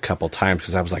read a couple times,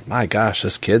 because I was like, my gosh,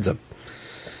 this kid's a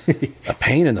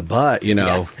pain in the butt,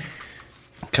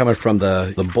 coming from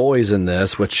the boys in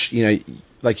this, which,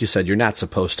 like you said, you're not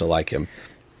supposed to like him.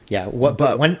 Yeah,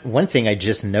 but one thing I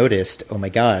just noticed, oh my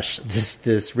gosh,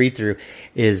 this read-through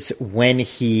is when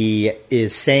he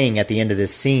is saying at the end of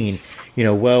this scene,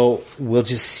 well, we'll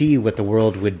just see what the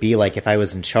world would be like if I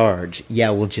was in charge. Yeah,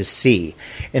 we'll just see.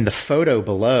 In the photo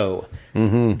below,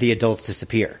 the adults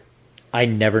disappear. I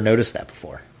never noticed that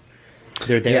before.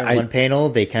 They're there in one panel,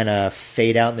 they kind of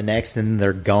fade out in the next, and then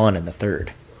they're gone in the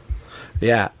third.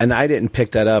 Yeah, and I didn't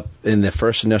pick that up in the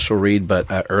first initial read, but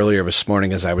earlier this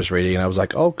morning as I was reading, and I was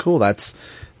like, oh, cool, that's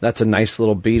a nice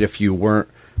little beat. If you weren't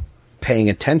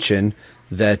paying attention,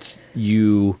 that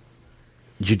you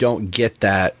don't get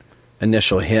that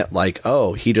initial hint like,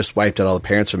 oh, he just wiped out all the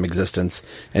parents from existence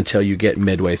until you get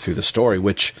midway through the story,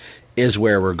 which is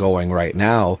where we're going right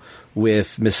now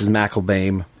with Mrs.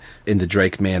 McElbane in the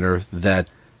Drake Manor that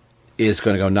is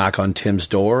going to go knock on Tim's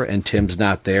door and Tim's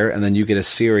not there. And then you get a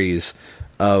series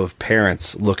of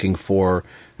parents looking for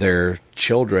their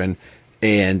children,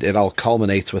 and it all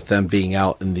culminates with them being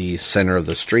out in the center of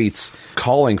the streets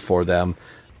calling for them.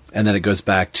 And then it goes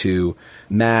back to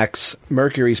Max,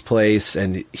 Mercury's place,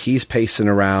 and he's pacing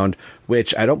around,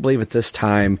 which I don't believe at this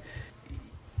time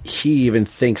he even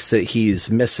thinks that he's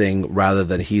missing rather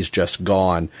than he's just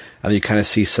gone. And you kind of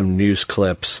see some news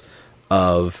clips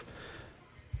of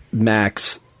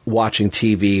Max watching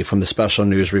TV from the special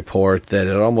news report that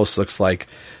it almost looks like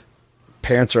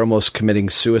parents are almost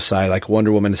committing suicide, like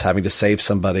Wonder Woman is having to save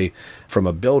somebody from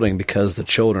a building because the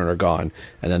children are gone.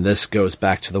 And then this goes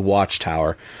back to the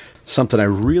Watchtower. Something I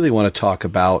really want to talk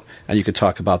about, and you could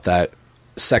talk about that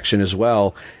section as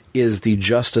well, is the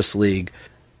Justice League.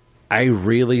 I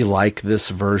really like this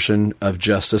version of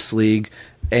Justice League,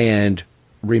 and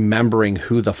remembering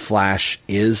who the Flash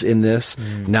is in this,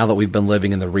 now that we've been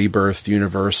living in the Rebirth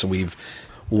universe and we've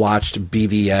watched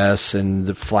BVS and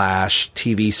the Flash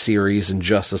TV series and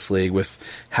Justice League with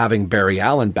having Barry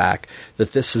Allen back,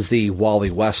 that this is the Wally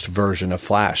West version of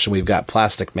Flash. And we've got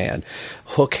Plastic Man,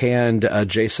 Hook Hand,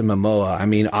 Jason Momoa,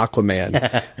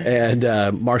 Aquaman,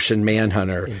 and Martian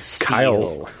Manhunter,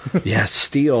 Kyle.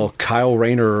 Steel, Kyle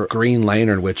Rayner, Green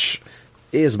Lantern, which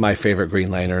is my favorite Green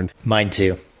Lantern. Mine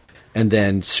too. And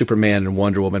then Superman and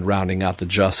Wonder Woman rounding out the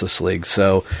Justice League.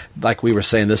 So, like we were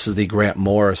saying, this is the Grant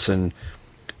Morrison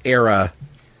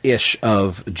era-ish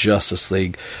of Justice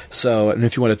League. So, and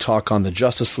if you want to talk on the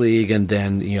Justice League and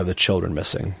then, the children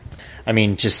missing. I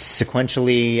mean, just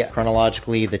sequentially,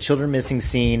 chronologically, the children missing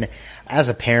scene, as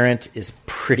a parent, is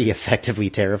pretty effectively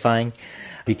terrifying.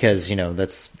 Because,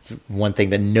 that's one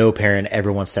thing that no parent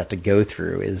ever wants to have to go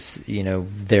through is,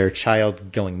 their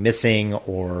child going missing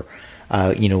or,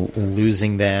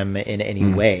 losing them in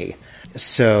any way.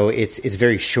 So it's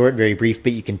very short, very brief,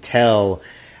 but you can tell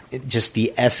just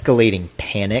the escalating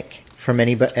panic from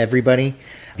everybody,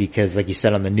 because like you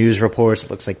said on the news reports, it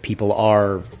looks like people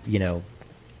are,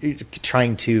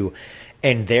 trying to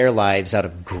end their lives out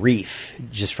of grief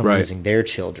just from losing their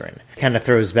children. Kind of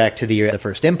throws back to the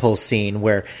first Impulse scene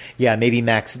where, maybe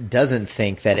Max doesn't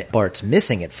think that Bart's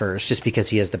missing at first just because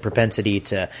he has the propensity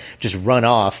to just run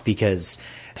off because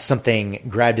something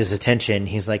grabbed his attention.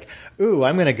 He's like, ooh,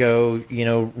 I'm going to go,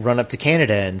 run up to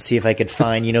Canada and see if I could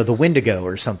find, the Wendigo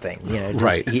or something.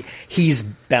 He's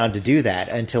bound to do that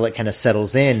until it kind of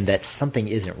settles in that something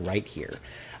isn't right here.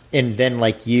 And then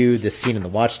like the scene in the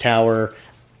Watchtower,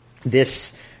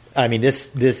 this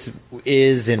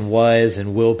is and was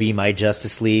and will be my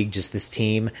Justice League, just this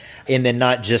team. And then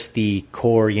not just the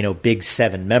core, big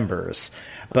 7 members,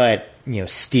 but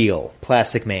Steel,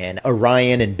 Plastic Man,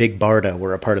 Orion, and Big Barda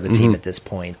were a part of the team at this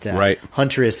point.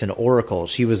 Huntress and Oracle,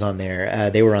 she was on there.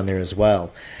 They were on there as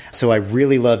well. So I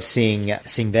really love seeing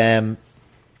them.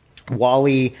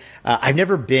 Wally, I've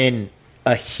never been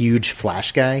a huge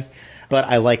Flash guy, but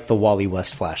I like the Wally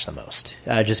West Flash the most,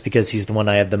 just because he's the one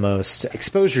I have the most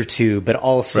exposure to. But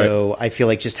also, I feel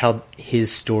like just how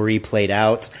his story played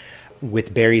out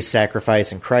with Barry's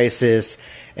sacrifice and Crisis,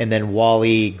 and then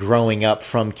Wally growing up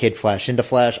from Kid Flash into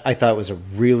Flash, I thought was a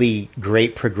really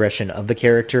great progression of the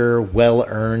character, well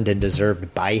earned and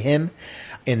deserved by him.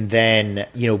 And then,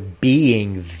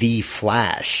 being the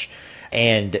Flash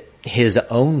and his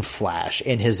own Flash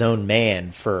and his own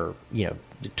man for,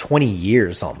 20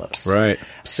 years almost. Right.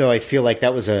 So I feel like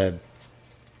that was one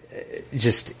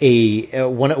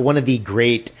of the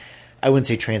great, I wouldn't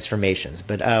say transformations,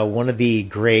 but one of the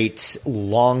great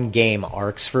long game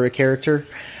arcs for a character,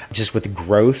 just with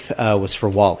growth, was for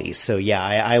Wally. So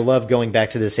I love going back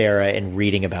to this era and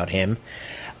reading about him.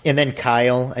 And then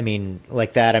Kyle,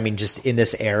 just in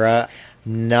this era,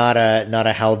 not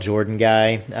a Hal Jordan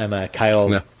guy. I'm a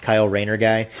Kyle Rayner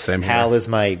guy. Same here. Hal is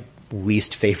my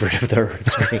least favorite of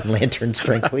the Green Lanterns,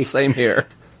 frankly. Same here.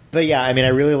 But I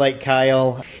really like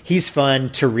Kyle. He's fun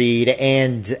to read,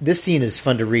 and this scene is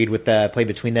fun to read with the play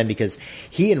between them because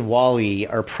he and Wally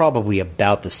are probably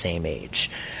about the same age.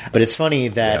 But it's funny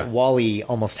that Wally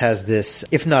almost has this,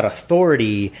 if not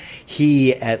authority,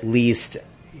 he at least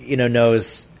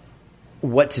knows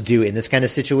what to do in this kind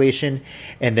of situation,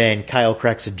 and then Kyle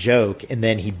cracks a joke, and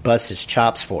then he busts his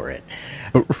chops for it.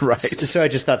 Right. So I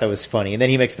just thought that was funny. And then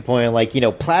he makes the point, like,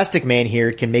 Plastic Man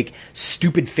here can make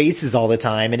stupid faces all the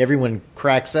time, and everyone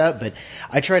cracks up, but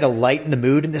I try to lighten the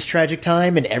mood in this tragic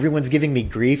time, and everyone's giving me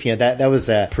grief. That was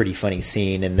a pretty funny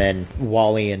scene. And then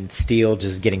Wally and Steele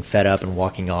just getting fed up and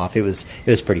walking off. It was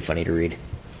pretty funny to read.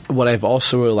 What I've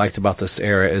also really liked about this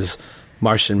era is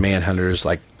Martian Manhunter's,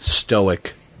 like,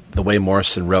 stoic. The way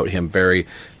Morrison wrote him, very,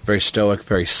 very stoic,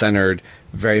 very centered,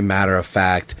 very matter of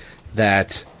fact,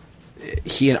 that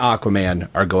he and Aquaman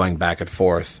are going back and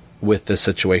forth with this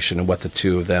situation and what the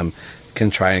two of them can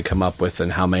try and come up with,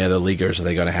 and how many other Leaguers are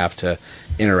they going to have to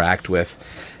interact with.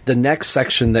 The next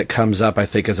section that comes up, I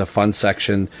think, is a fun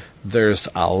section. There's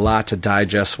a lot to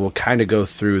digest. We'll kind of go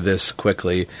through this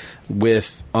quickly.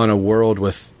 On a world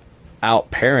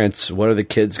without parents, what are the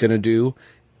kids going to do?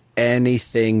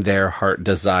 Anything their heart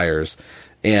desires.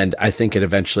 And I think it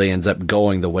eventually ends up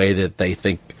going the way that they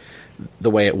think the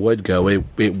way it would go.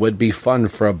 It would be fun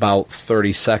for about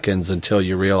 30 seconds until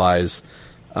you realize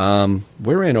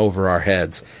we're in over our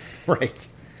heads. Right.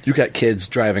 You got kids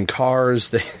driving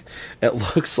cars.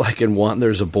 It looks like in one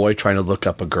there's a boy trying to look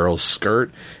up a girl's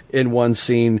skirt in one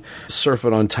scene,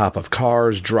 surfing on top of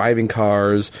cars, driving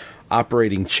cars,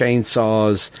 operating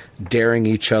chainsaws, daring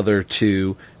each other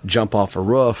to jump off a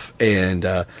roof, and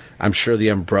I'm sure the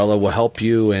umbrella will help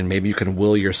you, and maybe you can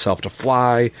will yourself to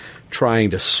fly,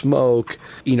 trying to smoke,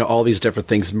 all these different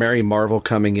things. Mary Marvel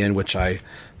coming in, which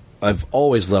I've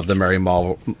always loved the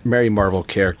Mary Marvel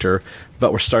character,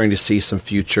 but we're starting to see some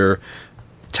future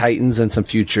Titans and some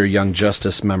future Young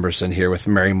Justice members in here with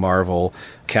Mary Marvel,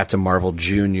 Captain Marvel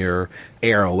Jr.,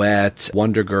 Arrowette.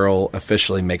 Wonder Girl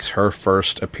officially makes her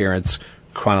first appearance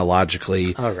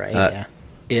chronologically. All right, yeah.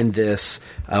 In this,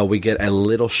 we get a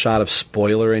little shot of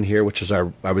spoiler in here, which is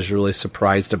I was really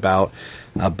surprised about.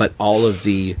 But all of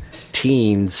the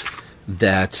teens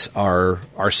that are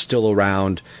still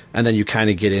around, and then you kind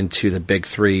of get into the big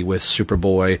three with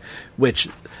Superboy, which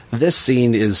this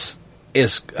scene is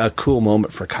a cool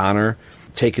moment for Connor,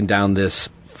 taking down this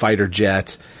fighter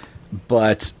jet.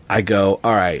 But I go,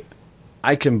 all right,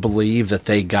 I can believe that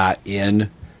they got in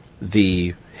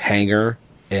the hangar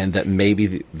and that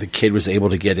maybe the kid was able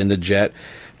to get in the jet.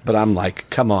 But I'm like,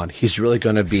 come on, he's really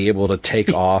going to be able to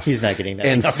take off he's not getting that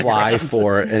and fly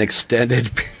for an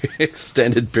extended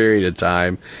period of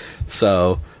time.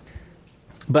 So,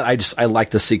 but I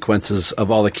like the sequences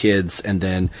of all the kids, and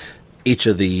then each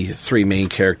of the three main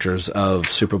characters of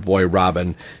Superboy,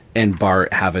 Robin, and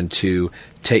Bart having to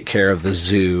take care of the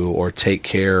zoo or take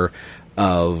care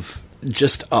of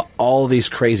just all these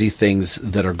crazy things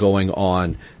that are going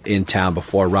on in town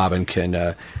before Robin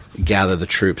can gather the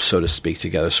troops, so to speak,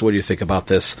 together. So what do you think about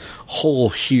this whole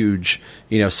huge,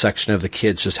 section of the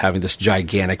kids just having this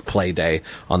gigantic play day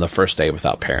on the first day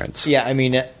without parents? Yeah, I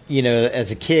mean,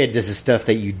 as a kid, this is stuff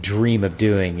that you dream of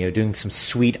doing, doing some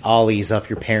sweet ollies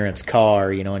off your parents' car,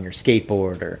 on your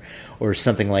skateboard or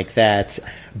something like that.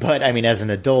 But, I mean, as an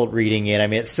adult reading it,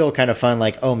 it's still kind of fun,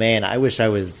 like, oh man, I wish I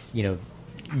was,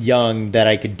 young, that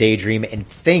I could daydream and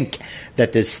think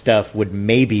that this stuff would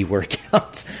maybe work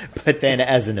out. But then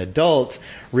as an adult,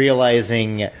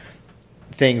 realizing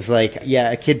things like, yeah,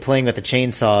 a kid playing with a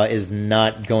chainsaw is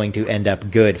not going to end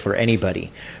up good for anybody.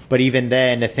 But even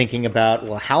then, thinking about,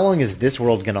 well, how long is this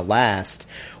world going to last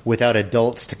without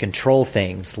adults to control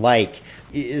things like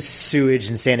sewage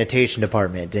and sanitation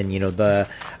department and, the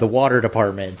water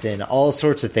department and all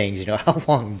sorts of things. How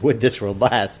long would this world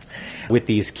last with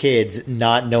these kids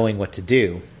not knowing what to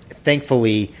do?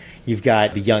 Thankfully, you've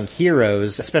got the young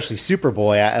heroes, especially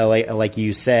Superboy. I like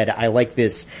you said, I like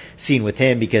this scene with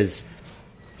him because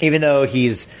even though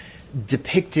he's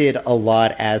depicted a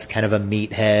lot as kind of a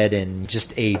meathead and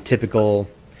just a typical,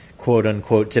 quote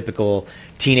unquote, typical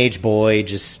teenage boy,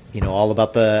 just all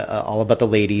about the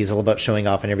ladies, all about showing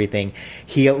off and everything,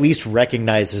 he at least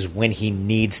recognizes when he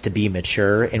needs to be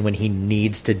mature and when he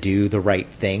needs to do the right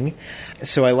thing.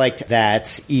 So I liked that,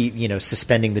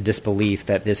 suspending the disbelief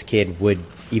that this kid would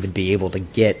even be able to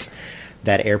get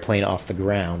that airplane off the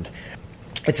ground.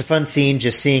 It's a fun scene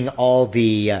just seeing all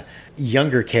the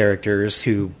younger characters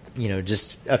who,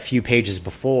 just a few pages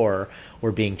before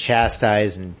were being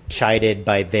chastised and chided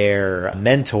by their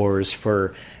mentors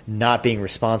for not being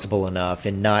responsible enough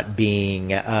and not being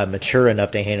mature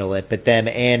enough to handle it. But them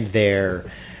and their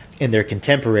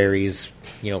contemporaries,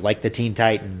 like the Teen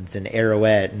Titans and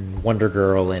Arrowette and Wonder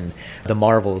Girl and the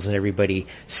Marvels and everybody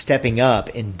stepping up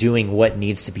and doing what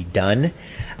needs to be done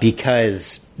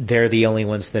because they're the only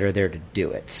ones that are there to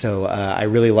do it. So I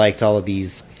really liked all of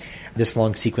these this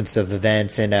long sequence of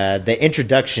events. And the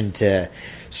introduction to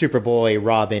Superboy,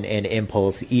 Robin, and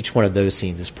Impulse, each one of those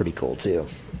scenes is pretty cool, too.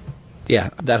 Yeah,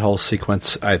 that whole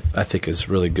sequence I think is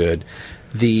really good.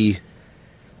 The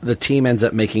team ends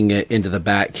up making it into the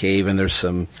Batcave, and there's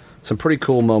some pretty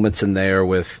cool moments in there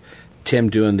with Tim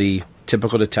doing the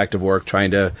typical detective work,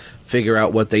 trying to figure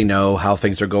out what they know, how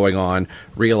things are going on,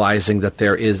 realizing that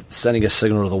there is sending a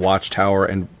signal to the watchtower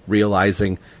and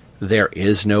realizing there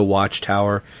is no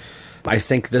watchtower. I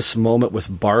think this moment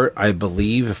with Bart, I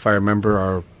believe, if I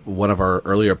remember one of our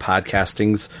earlier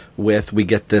podcastings we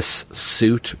get this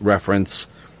suit reference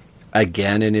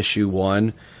again in issue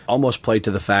 1. Almost played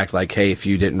to the fact like, hey, if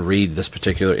you didn't read this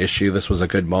particular issue, this was a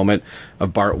good moment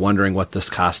of Bart wondering what this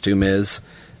costume is.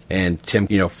 And Tim,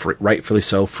 rightfully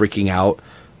so, freaking out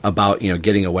about,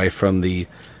 getting away from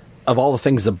of all the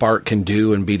things that Bart can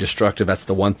do and be destructive, that's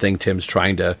the one thing Tim's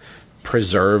trying to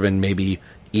preserve, and maybe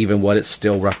even what it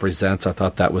still represents. I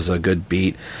thought that was a good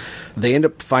beat. They end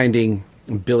up finding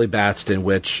Billy Batson,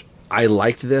 which I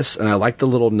liked this, and I liked the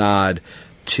little nod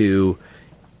to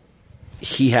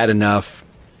he had enough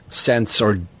sense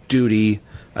or duty,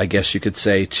 I guess you could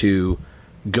say, to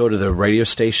go to the radio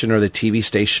station or the TV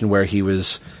station where he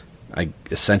was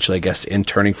essentially, I guess,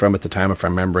 interning from at the time, if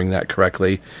I'm remembering that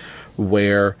correctly,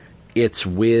 where it's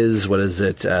Wiz, what is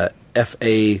it,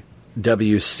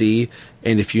 FAWC,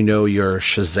 and if you know your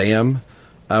Shazam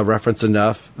reference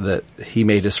enough, that he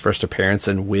made his first appearance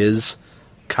in Wiz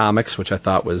Comics, which I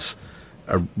thought was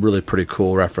a really pretty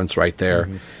cool reference right there.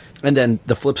 Mm-hmm. And then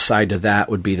the flip side to that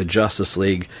would be the Justice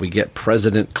League. We get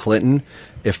President Clinton,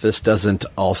 if this doesn't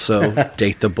also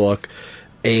date the book,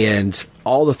 and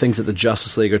all the things that the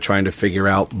Justice League are trying to figure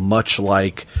out, much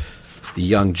like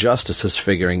Young Justice is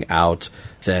figuring out,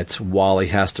 that Wally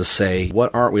has to say,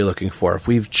 what aren't we looking for? If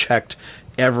we've checked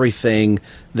everything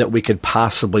that we could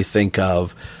possibly think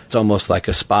of, it's almost like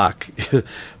a Spock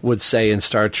would say in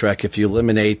Star Trek, if you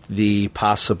eliminate the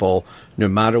possible, no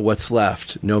matter what's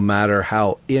left, no matter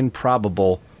how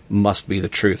improbable, must be the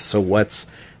truth. So what's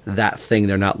that thing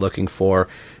they're not looking for?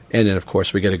 And then, of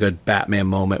course, we get a good Batman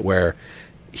moment where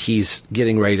he's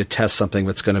getting ready to test something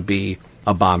that's going to be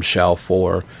a bombshell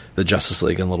for the Justice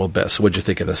League in a little bit. So what'd you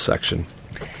think of this section?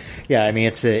 Yeah, I mean,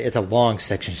 it's a long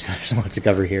section, so there's lots to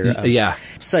cover here. Yeah.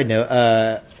 Side note,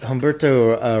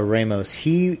 Humberto Ramos,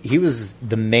 he was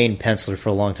the main penciler for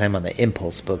a long time on the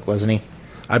Impulse book, wasn't he?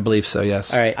 I believe so,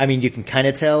 yes. All right. I mean, you can kind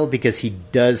of tell because he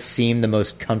does seem the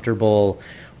most comfortable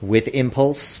with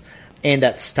Impulse, and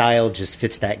that style just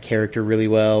fits that character really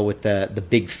well with the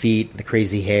big feet, the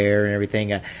crazy hair, and everything.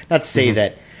 Not to say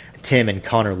that Tim and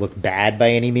Connor look bad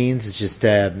by any means. It's just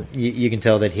you can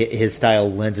tell that his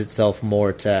style lends itself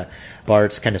more to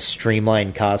Bart's kind of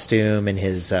streamlined costume and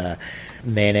his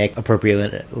manic,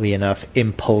 appropriately enough,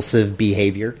 impulsive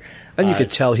behavior. And you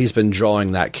could tell he's been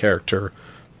drawing that character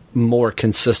more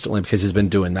consistently because he's been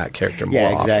doing that character more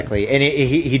often. Yeah, exactly. And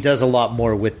he does a lot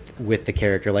more with the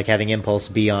character, like having Impulse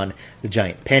be on the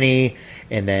giant penny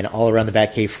and then all around the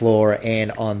Batcave floor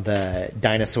and on the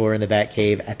dinosaur in the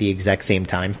Batcave at the exact same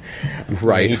time.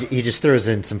 Right. He just throws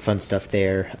in some fun stuff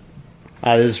there.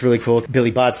 This is really cool.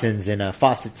 Billy Batson's in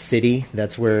Fawcett City.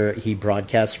 That's where he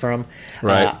broadcasts from.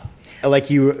 Right.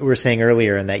 Like you were saying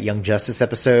earlier in that Young Justice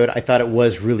episode, I thought it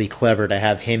was really clever to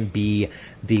have him be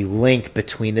the link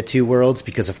between the two worlds,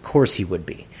 because of course he would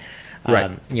be.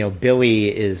 Right.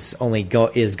 Billy is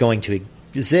going to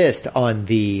exist on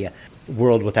the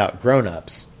world without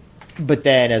grown-ups. But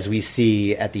then, as we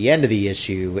see at the end of the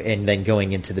issue, and then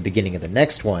going into the beginning of the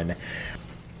next one,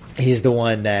 he's the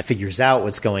one that figures out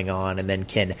what's going on and then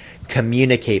can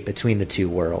communicate between the two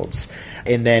worlds.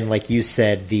 And then, like you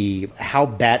said, how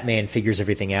Batman figures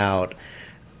everything out,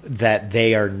 that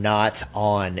they are not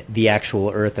on the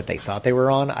actual Earth that they thought they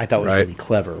were on, I thought was really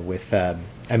clever. With,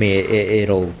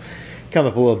 it'll come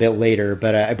up a little bit later,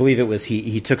 but I believe it was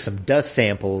he took some dust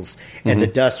samples, and the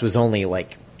dust was only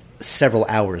like several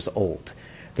hours old.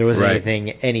 There wasn't anything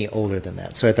any older than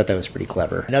that. So I thought that was pretty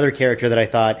clever. Another character that I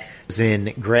thought was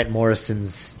in Grant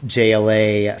Morrison's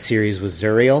JLA series was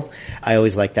Zuriel. I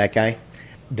always liked that guy.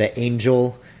 The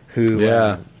angel who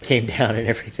came down and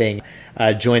everything,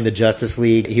 joined the Justice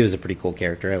League. He was a pretty cool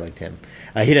character. I liked him.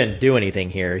 He didn't do anything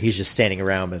here. He's just standing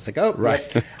around, but it's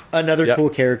like, another cool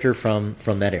character from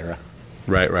that era.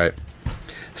 Right.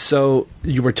 So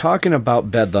you were talking about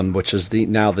Bedlam, which is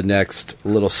now the next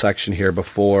little section here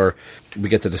before we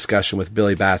get the discussion with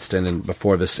Billy Batson and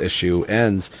before this issue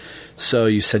ends. So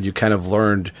you said you kind of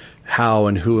learned how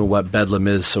and who and what Bedlam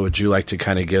is. So would you like to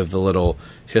kind of give the little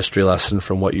history lesson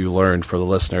from what you learned for the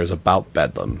listeners about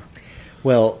Bedlam?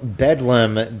 Well,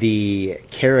 Bedlam, the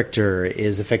character,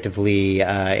 is effectively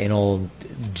an old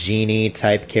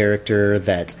genie-type character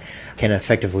that can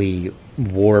effectively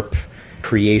warp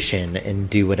creation and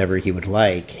do whatever he would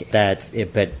like. But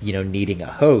needing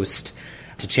a host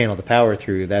to channel the power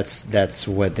through, that's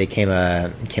what they came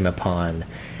upon.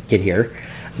 Get here.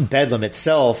 Bedlam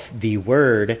itself, the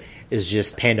word, is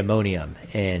just pandemonium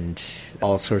and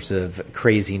all sorts of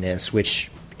craziness,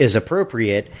 which is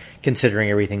appropriate considering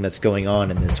everything that's going on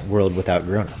in this world without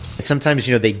grown-ups. Sometimes,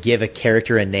 they give a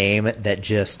character a name that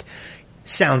just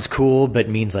sounds cool but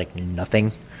means like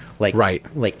nothing.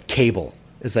 Like Cable.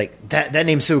 It's like that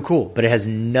name's so cool, but it has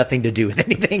nothing to do with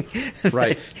anything.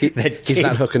 Right. He's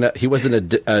not hooking up. He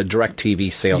wasn't a direct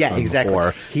TV salesman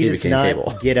before he does became not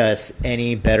Cable. Get us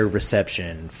any better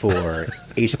reception for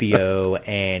HBO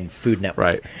and Food Network.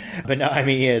 Right. But no,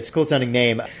 it's a cool sounding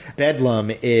name. Bedlam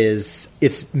it's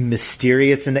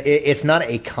mysterious, and it's not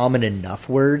a common enough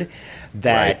word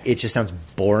that it just sounds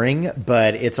boring,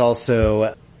 but it's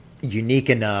also unique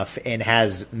enough and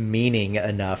has meaning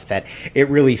enough that it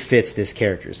really fits this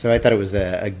character. So I thought it was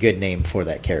a good name for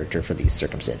that character for these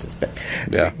circumstances. But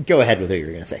go ahead with what you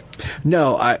were going to say.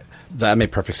 No, that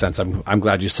made perfect sense. I'm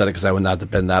glad you said it because I would not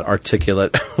have been that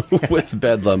articulate with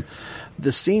Bedlam.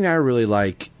 The scene I really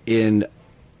like in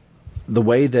the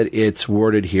way that it's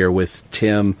worded here with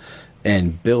Tim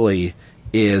and Billy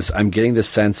is I'm getting the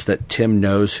sense that Tim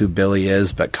knows who Billy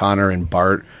is, but Connor and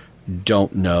Bart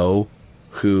don't know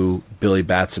who Billy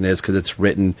Batson is because it's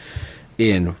written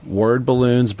in word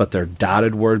balloons, but they're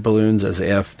dotted word balloons as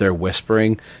if they're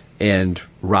whispering, and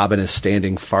Robin is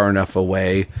standing far enough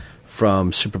away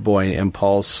from Superboy and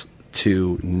Impulse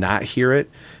to not hear it.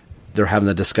 They're having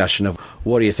the discussion of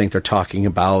what do you think they're talking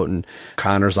about, and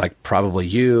Connor's like, probably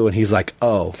you, and he's like,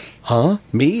 oh, huh?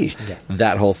 Me? Yeah.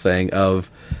 That whole thing of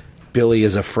Billy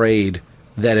is afraid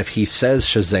that if he says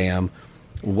Shazam,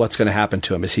 what's going to happen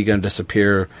to him? Is he going to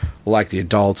disappear like the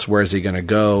adults? Where is he going to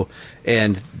go?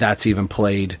 And that's even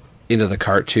played into the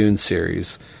cartoon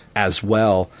series as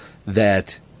well,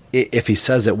 that if he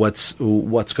says it, what's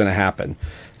going to happen?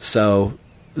 So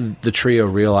the trio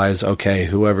realize, okay,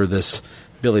 whoever this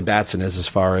Billy Batson is, as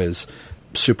far as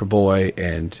Superboy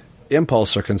and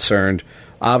Impulse are concerned,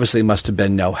 obviously must have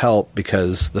been no help,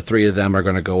 because the three of them are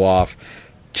going to go off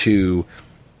to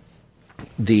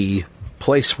the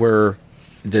place where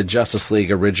the Justice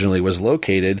League originally was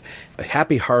located,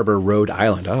 Happy Harbor, Rhode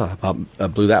Island. Oh, I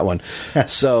blew that one.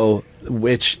 So,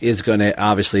 which is going to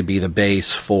obviously be the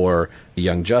base for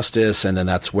Young Justice, and then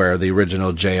that's where the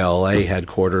original JLA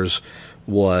headquarters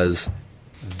was.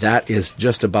 That is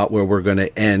just about where we're going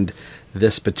to end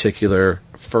this particular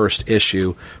first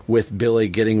issue, with Billy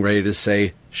getting ready to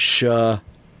say, "Shuh,"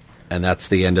 and that's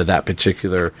the end of that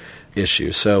particular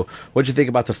issue. So what'd you think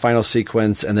about the final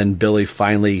sequence, and then Billy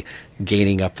finally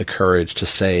gaining up the courage to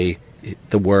say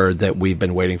the word that we've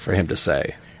been waiting for him to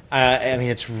say?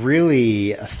 It's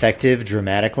really effective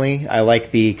dramatically. I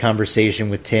like the conversation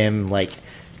with Tim, like,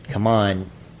 come on,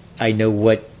 I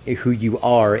know who you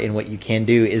are and what you can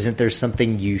do. Isn't there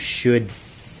something you should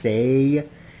say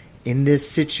in this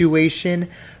situation?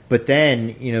 But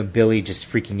then, Billy just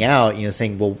freaking out,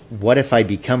 saying, well, what if I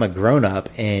become a grown-up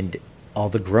and all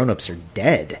the grown-ups are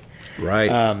dead? Right.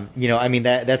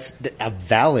 That's a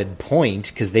valid point,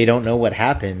 because they don't know what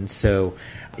happened. So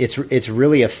it's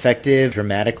really effective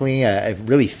dramatically. I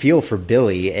really feel for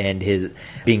Billy and his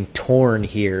being torn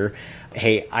here.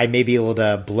 Hey, I may be able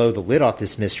to blow the lid off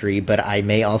this mystery, but I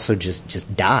may also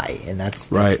just die, and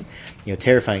that's right.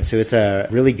 Terrifying. So it's a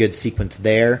really good sequence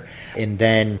there, and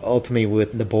then ultimately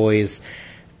with the boys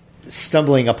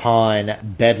stumbling upon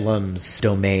Bedlam's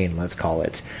domain, let's call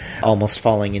it, almost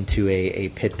falling into a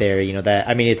pit there. It's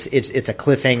a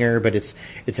cliffhanger, but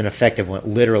it's an effective one,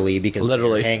 literally, because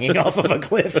they're hanging off of a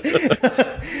cliff.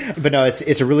 But no,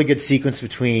 it's a really good sequence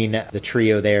between the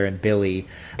trio there and Billy,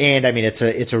 and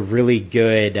it's a really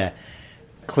good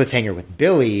cliffhanger with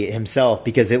Billy himself,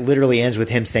 because it literally ends with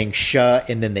him saying "shuh"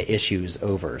 and then the issue's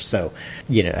over. So,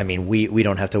 we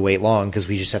don't have to wait long, because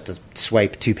we just have to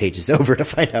swipe 2 pages over to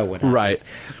find out what happens. Right.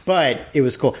 But it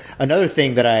was cool. Another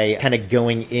thing that I kind of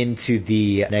going into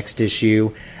the next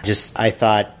issue, I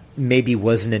thought maybe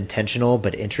wasn't intentional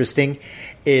but interesting,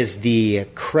 is the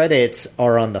credits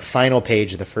are on the final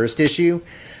page of the first issue,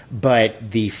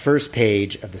 but the first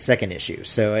page of the second issue.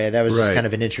 So that was just kind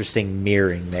of an interesting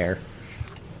mirroring there.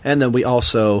 And then we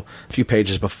also, a few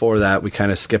pages before that, we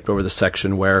kind of skipped over the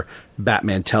section where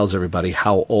Batman tells everybody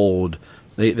how old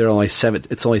they're only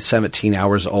it's only 17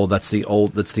 hours old. That's the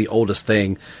oldest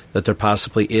thing that there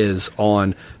possibly is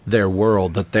on their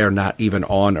world, that they're not even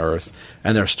on Earth.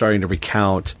 And they're starting to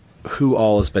recount who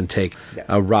all has been taken.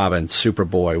 Robin,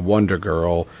 Superboy, Wonder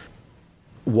Girl.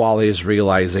 Wally is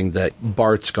realizing that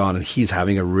Bart's gone and he's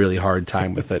having a really hard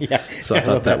time with it. So I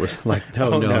thought that was like,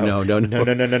 no.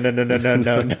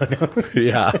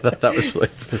 Yeah,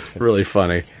 that was really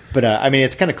funny. But I mean,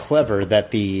 it's kind of clever that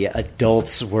the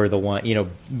adults were the one,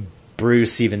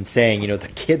 Bruce even saying, the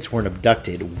kids weren't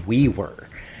abducted, we were.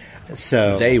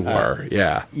 So they were,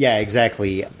 yeah,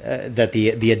 exactly. That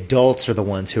the adults are the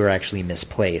ones who are actually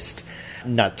misplaced.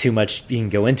 Not too much you can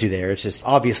go into there. It's just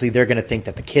obviously they're going to think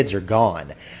that the kids are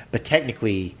gone, but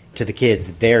technically to the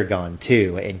kids they're gone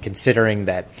too. And considering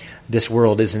that this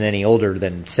world isn't any older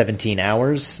than 17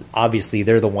 hours, obviously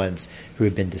they're the ones who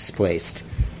have been displaced.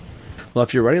 Well,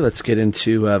 if you're ready, let's get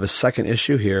into the second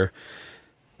issue here.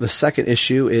 The second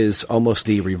issue is almost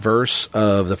the reverse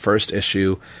of the first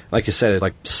issue. Like you said, it's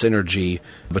like synergy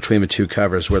between the two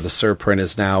covers, where the surprint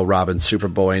is now Robin,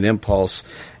 Superboy, and Impulse,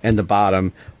 and the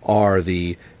bottom are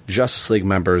the Justice League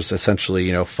members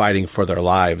essentially, fighting for their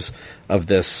lives of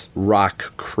this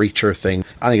rock creature thing.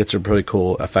 I think it's a pretty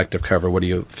cool, effective cover. What do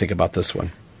you think about this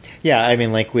one? Yeah, I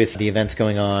mean, like with the events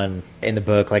going on in the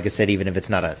book, like I said, even if it's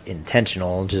not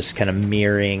intentional, just kind of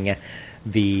mirroring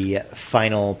the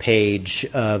final page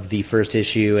of the first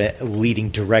issue leading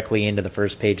directly into the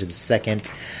first page of the second.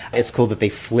 It's cool that they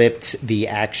flipped the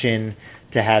action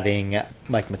to having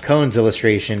Mike McKone's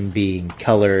illustration being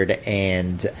colored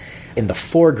and in the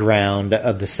foreground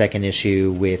of the second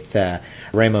issue with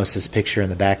Ramos's picture in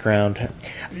the background.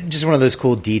 Just one of those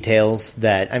cool details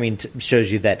that,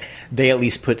 shows you that they at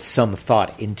least put some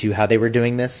thought into how they were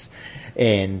doing this.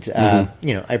 And, I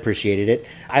appreciated it.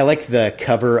 I like the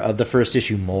cover of the first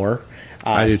issue more.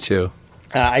 I do too.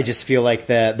 I just feel like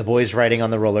the boys riding on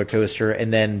the roller coaster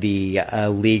and then the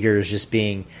Leaguers just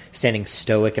standing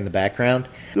stoic in the background.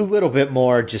 A little bit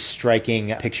more just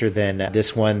striking picture than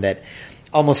this one that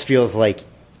almost feels like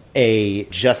a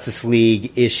Justice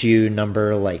League issue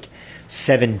number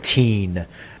 17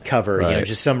 cover. Right.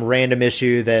 Just some random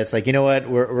issue that's like,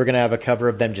 we're going to have a cover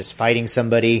of them just fighting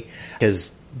somebody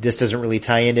because this doesn't really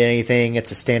tie into anything.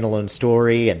 It's a standalone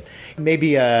story and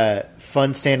maybe a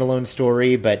fun standalone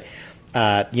story, but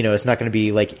it's not going to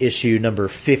be like issue number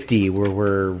 50 where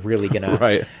we're really going to,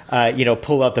 right.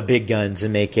 Pull out the big guns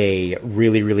and make a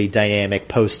really, really dynamic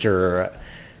poster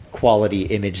quality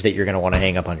image that you're going to want to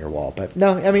hang up on your wall. But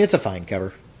no, it's a fine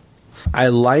cover. I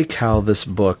like how this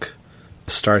book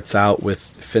starts out with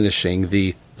finishing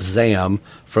the Zam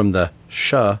from the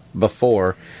Sh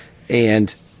before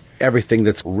and everything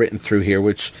that's written through here,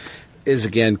 which is,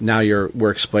 again, now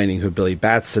we're explaining who Billy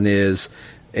Batson is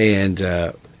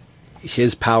and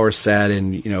his power set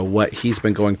and what he's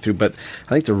been going through. But I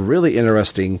think the really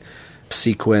interesting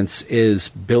sequence is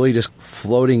Billy just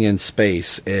floating in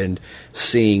space and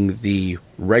seeing the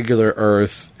regular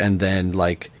Earth and then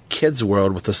Kid's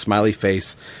World with a smiley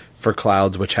face for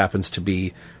clouds, which happens to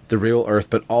be the real Earth.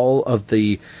 But all of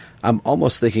I'm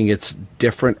almost thinking it's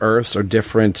different Earths or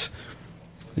different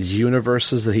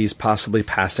universes that he's possibly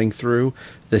passing through,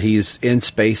 that he's in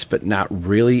space but not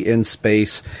really in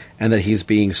space, and that he's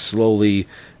being slowly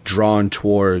drawn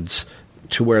towards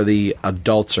to where the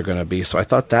adults are going to be. So I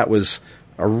thought that was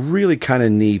a really kind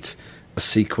of neat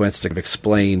sequence to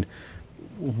explain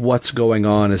what's going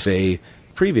on.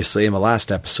 Previously in the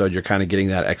last episode, you're kind of getting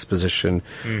that exposition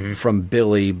from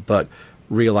Billy, but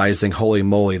realizing, holy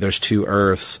moly, there's two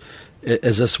Earths.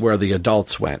 Is this where the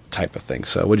adults went type of thing?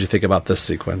 So what did you think about this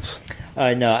sequence?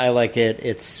 No, I like it.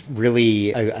 It's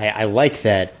really, I like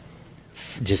that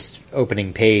just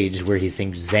opening page where he's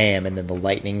saying Zam and then the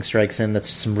lightning strikes him. That's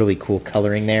some really cool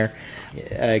coloring there.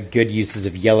 Good uses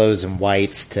of yellows and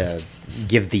whites to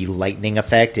give the lightning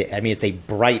effect. It's a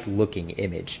bright looking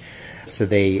image. So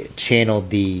they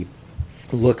channeled the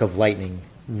look of lightning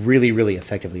really, really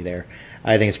effectively there.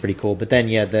 I think it's pretty cool. But then,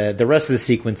 the rest of the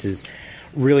sequence is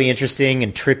really interesting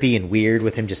and trippy and weird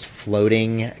with him just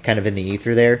floating kind of in the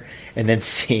ether there. And then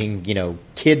seeing,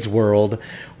 Kid's World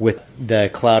with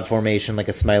the cloud formation like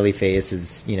a smiley face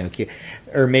is,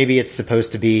 or maybe it's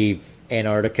supposed to be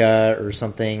Antarctica or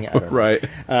something. I don't know. Right.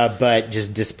 But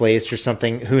just displaced or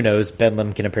something. Who knows?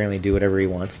 Bedlam can apparently do whatever he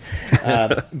wants.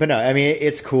 But no,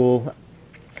 it's cool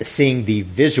seeing the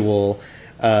visual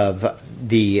of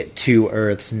the two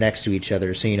Earths next to each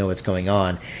other so you know what's going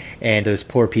on. And those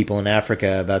poor people in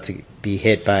Africa about to be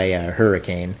hit by a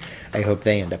hurricane. I hope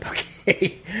they end up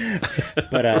okay.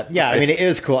 But it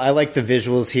was cool. I like the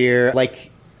visuals here.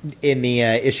 Like in the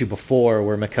issue before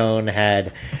where McKone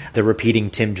had the repeating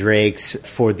Tim Drakes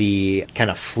for the kind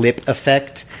of flip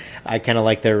effect. I kind of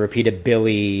like the repeated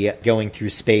Billy going through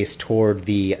space toward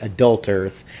the adult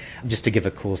Earth, just to give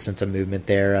a cool sense of movement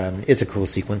there. It's a cool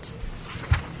sequence.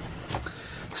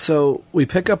 So we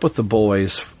pick up with the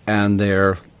boys and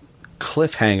their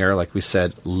cliffhanger, like we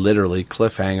said, literally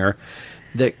cliffhanger,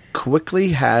 that quickly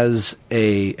has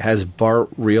Bart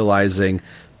realizing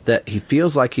that he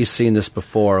feels like he's seen this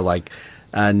before, like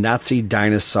Nazi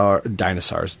dinosaurs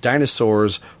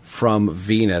from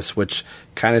Venus, which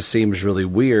kind of seems really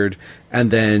weird.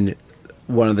 And then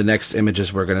one of the next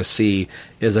images we're going to see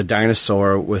is a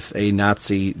dinosaur with a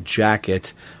Nazi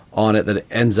jacket on it that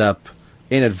ends up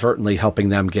inadvertently helping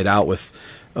them get out with.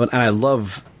 And I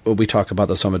love, we talk about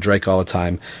this on the Drake all the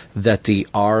time, that the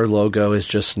R logo is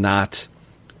just not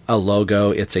a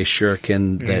logo. It's a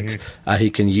shuriken that he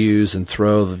can use and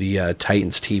throw. The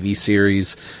Titans TV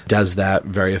series does that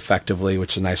very effectively,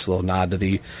 which is a nice little nod to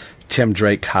the Tim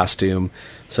Drake costume.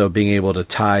 So being able to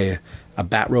tie a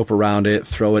bat rope around it,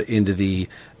 throw it into the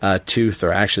tooth,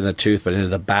 or actually the tooth, but into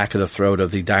the back of the throat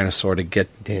of the dinosaur to get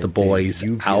the boys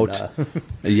out.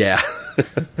 Yeah.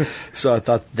 So I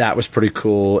thought that was pretty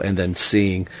cool. And then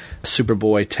seeing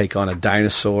Superboy take on a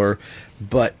dinosaur.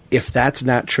 But if that's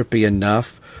not trippy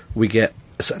enough, we get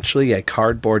essentially a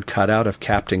cardboard cutout of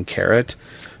Captain Carrot,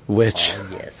 which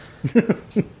yes.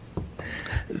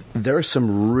 There's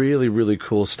some really, really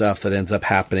cool stuff that ends up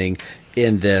happening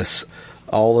in this.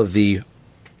 All of the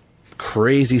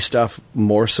crazy stuff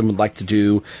Morrison would like to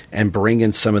do and bring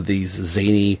in some of these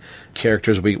zany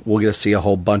characters. We'll get to see a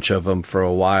whole bunch of them for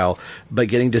a while, but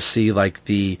getting to see like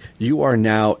you are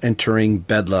now entering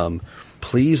Bedlam.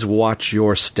 Please watch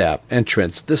your step.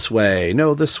 Entrance this way.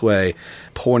 No, this way.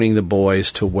 Pointing the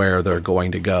boys to where they're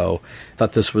going to go.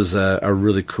 Thought this was a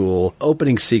really cool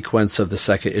opening sequence of the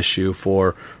second issue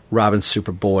for Robin,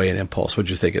 Superboy, and Impulse.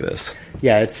 What'd you think of this?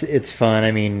 Yeah, it's fun.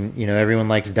 I mean, everyone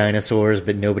likes dinosaurs,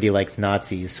 but nobody likes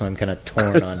Nazis, so I'm kind of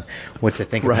torn on what to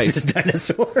think about this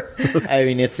dinosaur. I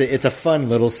mean, it's a fun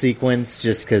little sequence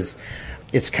just because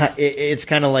it's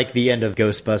kind of like the end of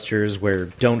Ghostbusters, where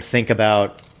don't think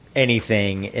about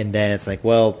anything, and then it's like,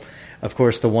 well, of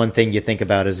course the one thing you think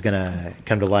about is gonna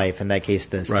come to life. In that case,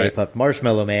 the Stay Puft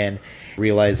Marshmallow Man,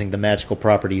 realizing the magical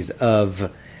properties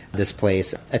of this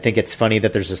place. I think it's funny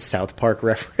that there's a South Park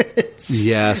reference.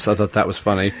 Yes, I thought that was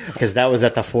funny. Because that was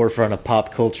at the forefront of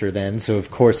pop culture then, so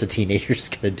of course a teenager's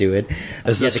going to do it.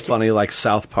 Is this funny like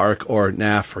South Park or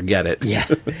nah, forget it? Yeah.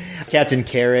 Captain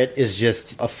Carrot is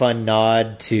just a fun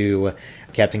nod to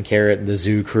Captain Carrot and the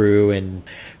Zoo Crew, and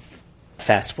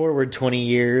fast forward 20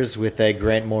 years with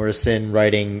Grant Morrison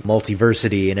writing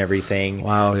Multiversity and everything.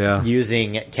 Wow, yeah.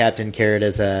 Using Captain Carrot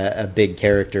as a big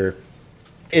character.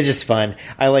 It's just fun.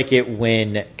 I like it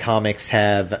when comics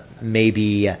have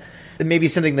maybe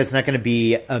something that's not going to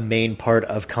be a main part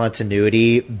of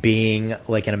continuity being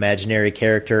like an imaginary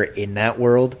character in that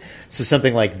world. So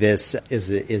something like this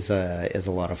is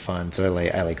a lot of fun. So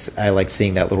I like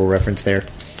seeing that little reference there.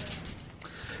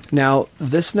 Now,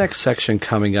 this next section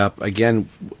coming up again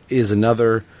is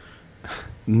another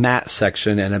Matt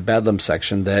section and a Bedlam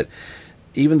section that,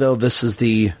 even though this is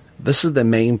the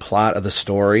main plot of the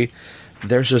story,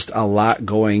 there's just a lot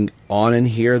going on in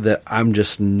here that I'm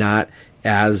just not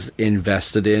as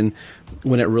invested in.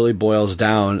 When it really boils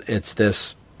down, it's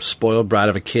this spoiled brat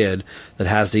of a kid that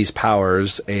has these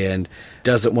powers and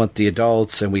doesn't want the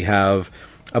adults, and we have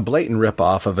a blatant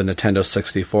ripoff of a Nintendo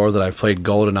 64 that I've played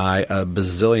GoldenEye a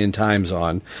bazillion times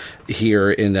on. Here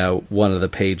in one of the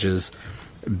pages,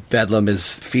 Bedlam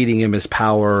is feeding him his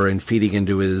power and feeding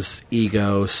into his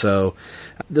ego. So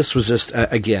this was just,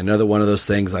 again, another one of those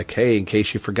things like, hey, in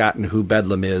case you've forgotten who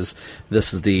Bedlam is,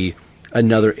 this is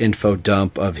another info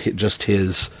dump of just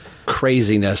his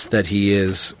craziness that he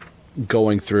is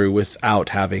going through without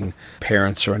having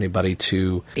parents or anybody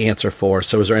to answer for.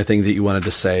 So is there anything that you wanted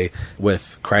to say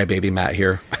with Crybaby Matt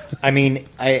here? I mean,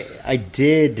 I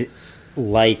did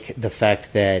like the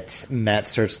fact that Matt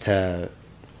starts to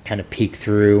kind of peek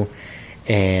through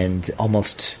and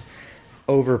almost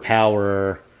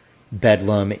overpower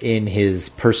Bedlam in his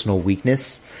personal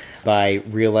weakness by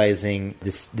realizing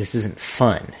this isn't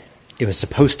fun. It was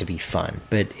supposed to be fun,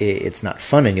 but it's not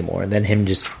fun anymore. And then him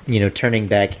just, turning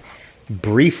back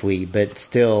briefly, but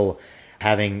still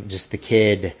having just the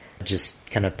kid just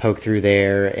kind of poke through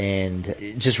there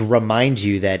and just remind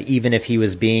you that even if he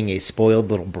was being a spoiled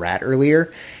little brat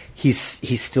earlier, he's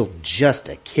still just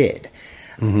a kid.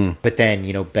 Mm-hmm. But then,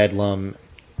 Bedlam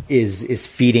is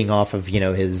feeding off of,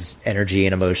 his energy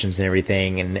and emotions and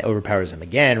everything, and overpowers him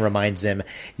again, reminds him,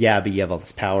 yeah, but you have all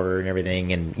this power and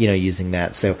everything, and, using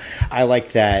that. So I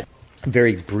like that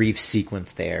very brief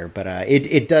sequence there, but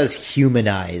it does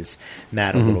humanize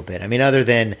Matt a little bit. I mean, other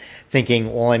than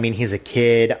thinking, well, I mean, he's a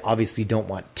kid, obviously don't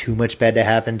want too much bad to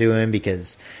happen to him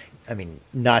because, I mean,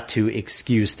 not to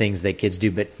excuse things that kids do,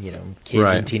 but, you know,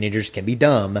 kids and teenagers can be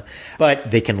dumb,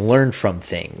 but they can learn from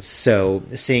things. So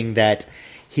seeing that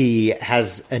he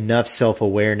has enough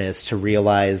self-awareness to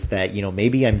realize that, you know,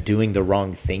 maybe I'm doing the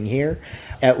wrong thing here,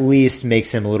 at least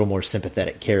makes him a little more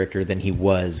sympathetic character than he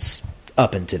was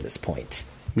up until this point.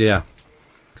 Yeah.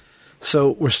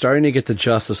 So we're starting to get the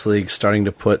Justice League starting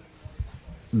to put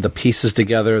the pieces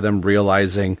together, them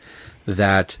realizing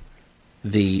that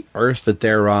the Earth that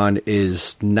they're on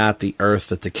is not the Earth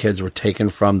that the kids were taken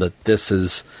from, that this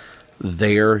is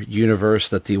their universe,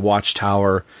 that the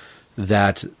Watchtower,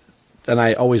 that, and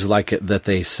I always like it that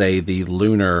they say the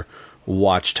lunar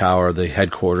Watchtower, the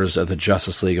headquarters of the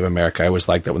Justice League of America. I always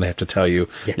like that when they have to tell you,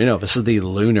 this is the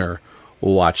lunar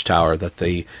Watchtower, that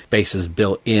the base is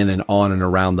built in and on and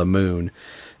around the moon,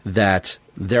 that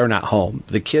they're not home.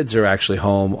 The kids are actually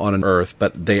home on an Earth,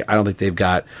 but I don't think they've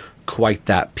got quite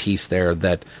that piece there.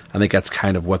 That I think that's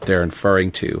kind of what they're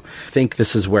inferring to. I think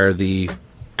this is where the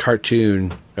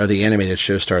cartoon or the animated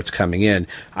show starts coming in.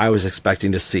 I was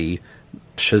expecting to see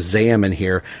Shazam in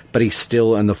here, but he's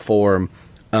still in the form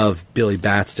of Billy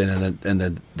Batson, and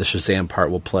then the Shazam part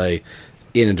will play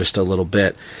in just a little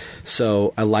bit.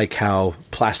 So I like how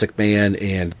Plastic Man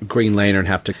and Green Lantern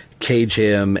have to cage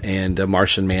him, and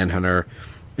Martian Manhunter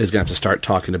is going to have to start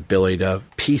talking to Billy to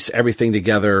piece everything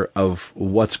together of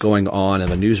what's going on in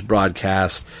the news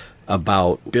broadcast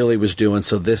about Billy was doing.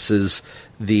 So this is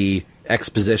the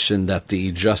exposition that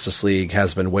the Justice League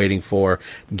has been waiting for.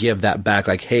 Give that back,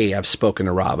 like, hey, I've spoken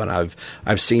to Robin,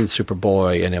 I've seen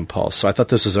Superboy and Impulse. So I thought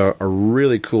this was a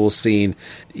really cool scene.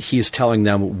 He's telling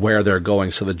them where they're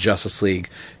going, so the Justice League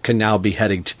can now be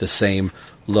heading to the same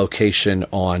location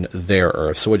on their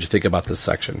Earth. So what'd you think about this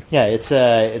section? Yeah, it's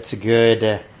a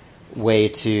good way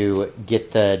to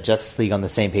get the Justice League on the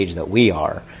same page that we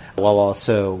are, while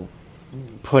also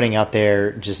putting out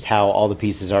there just how all the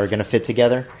pieces are going to fit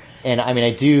together. And I mean, I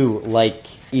do like,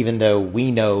 even though we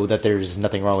know that there's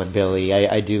nothing wrong with Billy,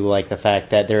 I do like the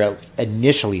fact that they're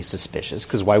initially suspicious,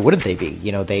 because why wouldn't they be?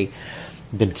 You know, they've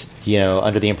been,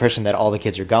 under the impression that all the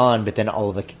kids are gone, but then all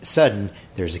of a sudden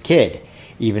there's a kid.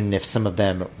 Even if some of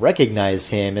them recognize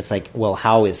him, it's like, well,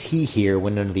 how is he here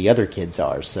when none of the other kids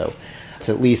are? So it's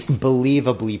at least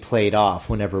believably played off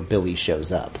whenever Billy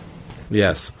shows up.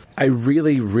 Yes. I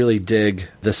really, really dig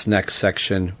this next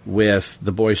section with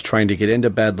the boys trying to get into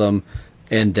Bedlam,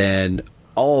 and then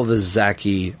all of the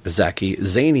zany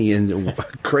and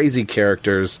crazy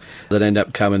characters that end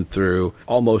up coming through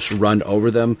almost run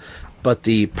over them. But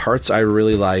the parts I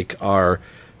really like are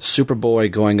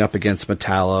Superboy going up against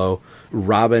Metallo,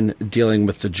 Robin dealing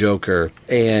with the Joker,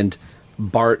 and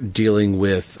Bart dealing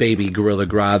with baby Gorilla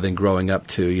Grodd, then growing up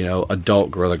to, adult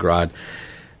Gorilla Grodd.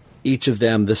 Each of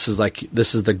them, this is the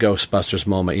Ghostbusters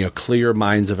moment. Clear your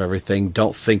minds of everything.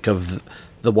 Don't think of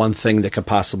the one thing that could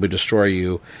possibly destroy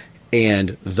you.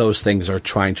 And those things are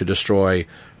trying to destroy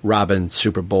Robin,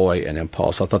 Superboy, and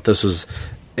Impulse. I thought this was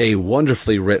a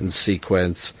wonderfully written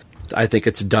sequence. I think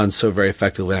it's done so very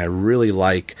effectively. And I really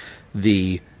like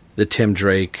the Tim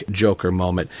Drake Joker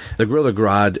moment. The Gorilla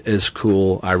Grodd is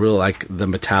cool. I really like the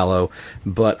Metallo,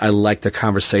 but I like the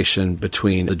conversation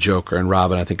between the Joker and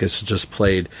Robin. I think it's just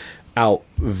played out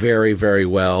very, very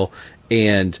well.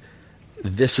 And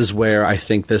this is where I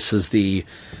think this is the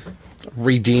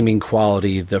redeeming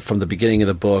quality from the beginning of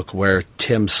the book, where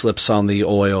Tim slips on the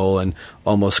oil and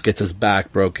almost gets his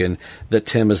back broken, that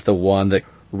Tim is the one that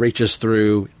reaches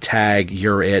through, tag,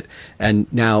 you're it, and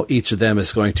now each of them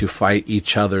is going to fight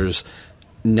each other's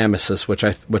nemesis, which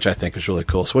I think is really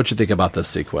cool. So what do you think about this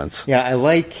sequence? Yeah,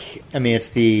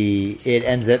 it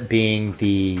ends up being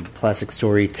the classic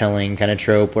storytelling kind of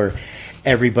trope where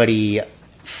everybody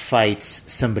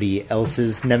fights somebody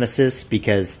else's nemesis,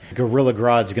 because Gorilla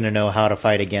Grodd's going to know how to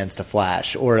fight against a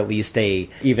Flash, or at least a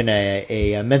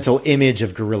mental image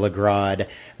of Gorilla Grodd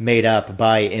made up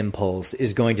by Impulse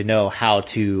is going to know how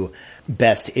to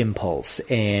best Impulse,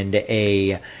 and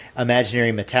a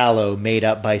imaginary Metallo made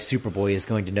up by Superboy is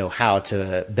going to know how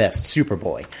to best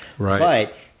Superboy. Right.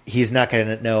 But he's not going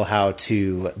to know how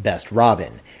to best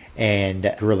Robin.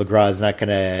 And Gorilla Grodd's not going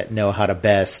to know how to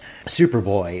best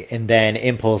Superboy. And then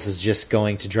Impulse is just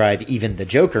going to drive even the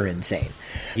Joker insane.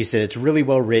 You said it's really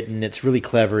well written. It's really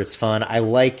clever. It's fun. I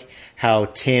like how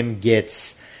Tim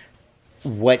gets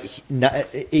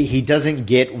he doesn't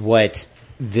get what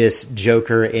this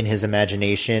Joker in his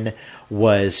imagination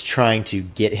was trying to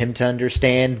get him to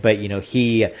understand. But,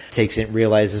 he takes it and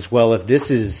realizes, well, if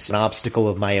this is an obstacle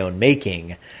of my own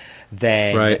making,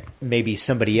 then maybe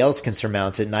somebody else can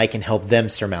surmount it, and I can help them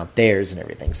surmount theirs and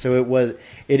everything. So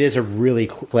it is a really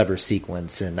clever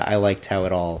sequence, and I liked how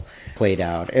it all played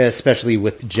out, especially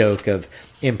with the joke of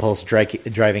Impulse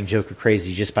driving Joker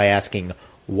crazy just by asking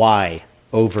why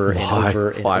over and over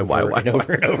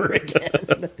and over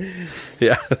again.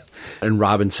 Yeah. And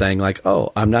Robin saying like,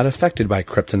 oh, I'm not affected by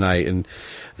kryptonite, and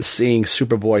seeing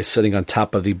Superboy sitting on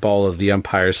top of the ball of the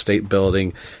Empire State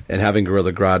Building and having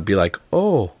Gorilla Grodd be like,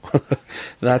 oh,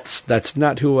 that's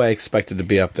not who I expected to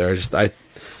be up there. That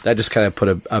just kind of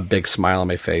put a big smile on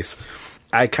my face.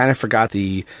 I kind of forgot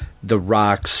the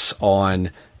rocks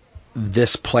on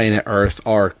this planet Earth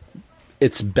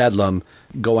it's Bedlam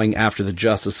going after the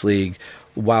Justice League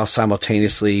while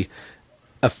simultaneously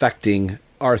affecting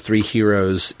our three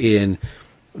heroes in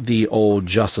the old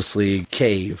Justice League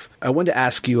cave. I wanted to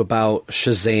ask you about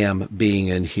Shazam being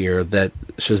in here, that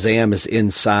Shazam is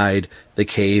inside the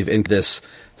cave in this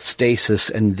stasis,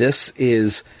 and this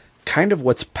is kind of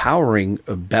what's powering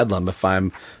Bedlam, if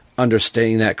I'm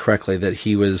understanding that correctly, that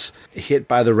he was hit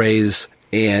by the rays,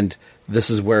 and this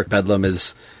is where Bedlam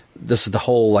is. This is the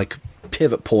whole like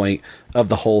pivot point of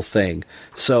the whole thing.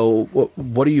 So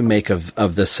what do you make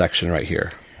of this section right here?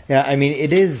 Yeah, I mean,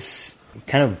 it is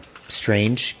kind of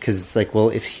strange because it's like, well,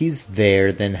 if he's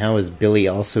there, then how is Billy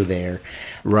also there?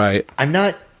 Right. I'm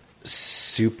not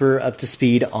super up to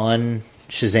speed on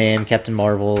Shazam, Captain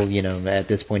Marvel. You know, at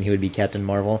this point, he would be Captain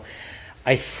Marvel.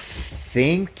 I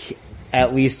think,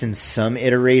 at least in some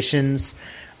iterations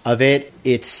of it,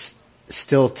 it's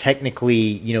still technically,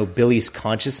 you know, Billy's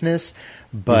consciousness,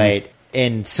 but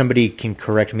and somebody can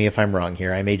correct me if I'm wrong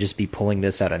here. I may just be pulling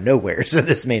this out of nowhere, so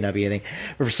this may not be anything.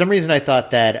 But for some reason, I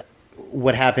thought that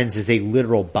what happens is a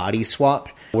literal body swap,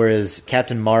 whereas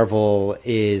Captain Marvel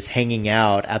is hanging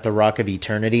out at the Rock of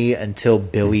Eternity until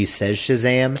Billy says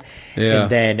Shazam, and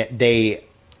then they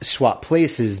swap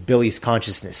places. Billy's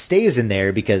consciousness stays in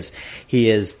there because he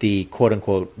is the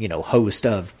quote-unquote, you know, host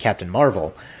of Captain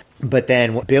Marvel. But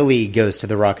then Billy goes to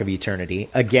the Rock of Eternity.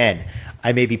 Again,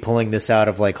 I may be pulling this out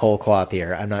of like whole cloth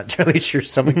here. I'm not totally sure.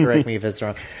 Someone correct me if it's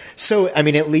wrong. So, I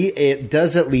mean, it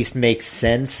does at least make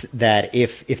sense that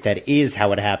if that is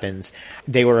how it happens,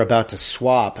 they were about to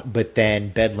swap, but then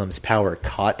Bedlam's power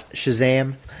caught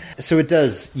Shazam. So it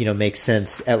does, you know, make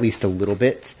sense at least a little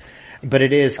bit. But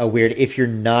it is a weird, if you're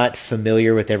not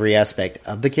familiar with every aspect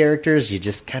of the characters, you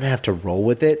just kind of have to roll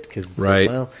with it. Because,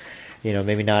 well, you know,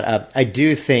 maybe not. I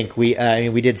do think we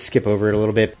did skip over it a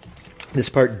little bit. This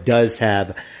part does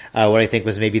have what I think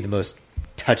was maybe the most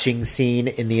touching scene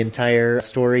in the entire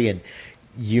story, and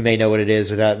you may know what it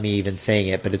is without me even saying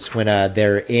it, but it's when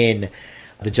they're in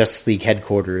the Justice League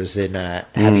headquarters in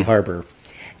Happy Harbor,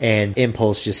 and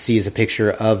Impulse just sees a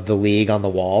picture of the League on the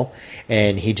wall,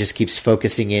 and he just keeps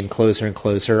focusing in closer and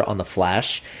closer on the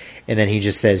Flash, and then he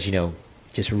just says, you know,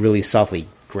 just really softly,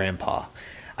 Grandpa.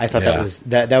 I thought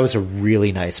that was a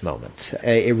really nice moment.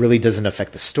 It really doesn't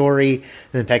affect the story,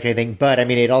 doesn't affect anything. But I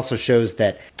mean, it also shows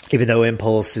that even though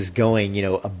Impulse is going, you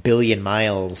know, 1 billion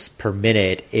miles per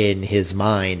minute in his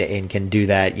mind and can do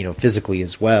that, you know, physically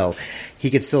as well,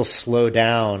 he could still slow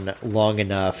down long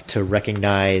enough to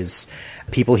recognize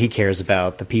people he cares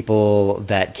about, the people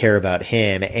that care about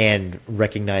him, and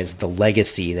recognize the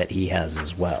legacy that he has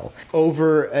as well.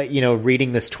 Over, you know,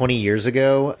 reading this 20 years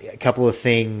ago, a couple of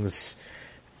things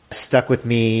stuck with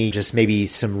me, just maybe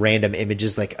some random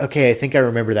images like, okay, I think I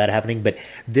remember that happening, but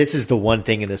this is the one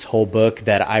thing in this whole book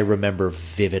that I remember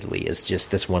vividly is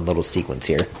just this one little sequence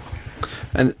here.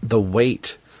 And the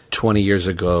weight 20 years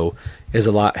ago is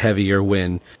a lot heavier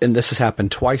and this has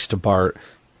happened twice to Bart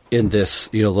in this,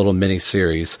 you know, little mini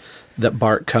series, that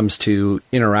Bart comes to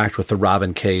interact with the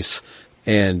Robin case,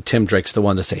 and Tim Drake's the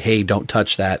one to say, hey, don't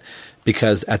touch that,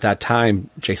 because at that time,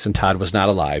 Jason Todd was not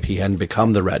alive. He hadn't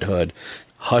become the Red Hood.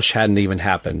 Hush hadn't even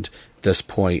happened at this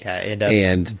point. Yeah,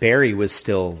 and Barry was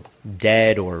still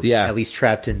dead or at least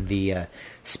trapped in the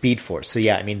Speed Force. So,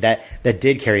 yeah, I mean, that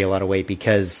did carry a lot of weight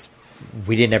because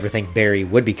we didn't ever think Barry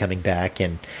would be coming back,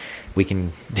 and we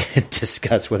can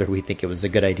discuss whether we think it was a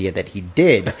good idea that he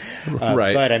did.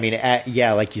 Right. But, I mean,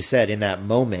 like you said, in that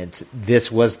moment,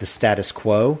 this was the status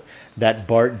quo that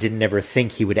Bart didn't ever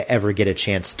think he would ever get a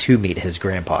chance to meet his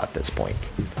grandpa at this point.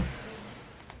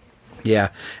 Yeah,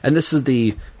 and this is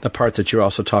the part that you're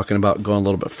also talking about going a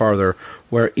little bit farther,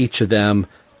 where each of them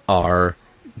are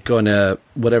going to,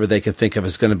 whatever they can think of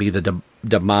is going to be the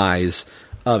demise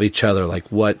of each other. Like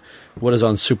what is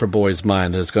on Superboy's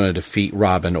mind that is going to defeat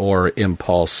Robin or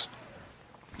Impulse.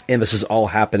 And this is all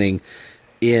happening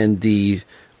in the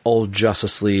old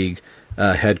Justice League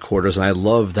headquarters, and I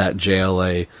love that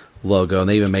JLA logo, and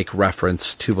they even make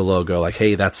reference to the logo, like,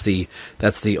 hey, that's the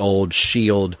old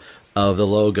shield of the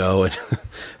logo. And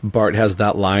Bart has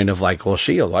that line of like, well,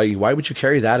 shield, why would you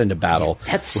carry that into battle?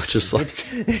 That's which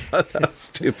stupid. Is like that's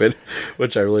stupid,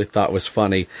 which I really thought was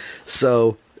funny.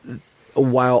 So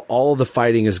while all the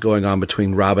fighting is going on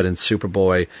between Robin and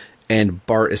Superboy, and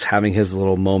Bart is having his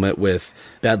little moment with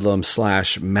Bedlam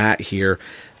 / Matt here,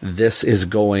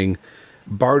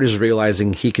 Bart is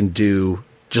realizing he can do,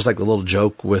 just like the little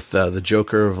joke with the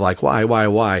Joker of like,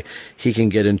 why? He can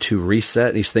get into reset,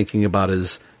 and he's thinking about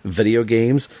his video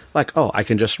games. Like, oh, I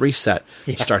can just reset,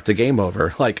 start the game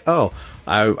over. Like, oh,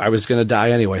 I was going to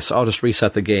die anyway, so I'll just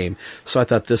reset the game. So I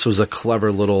thought this was a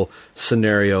clever little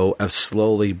scenario of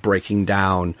slowly breaking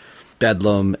down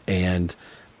Bedlam and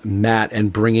Matt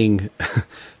and bringing...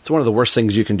 It's one of the worst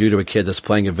things you can do to a kid that's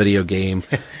playing a video game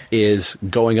is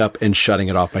going up and shutting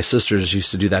it off. My sisters used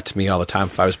to do that to me all the time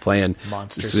if I was playing.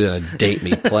 Monsters. Used to date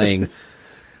me playing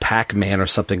Pac-Man or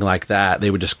something like that. They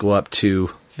would just go up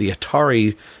to the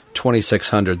Atari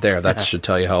 2600 there. That should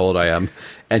tell you how old I am.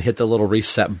 And hit the little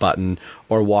reset button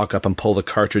or walk up and pull the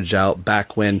cartridge out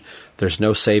back when there's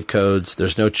no save codes,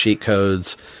 there's no cheat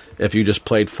codes. If you just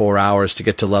played 4 hours to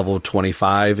get to level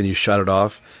 25 and you shut it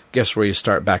off, guess where you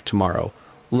start back tomorrow?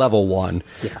 Level 1.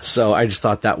 Yeah. So I just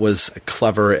thought that was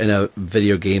clever in a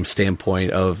video game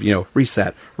standpoint of,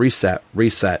 reset.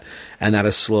 And that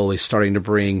is slowly starting to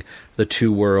bring the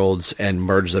two worlds and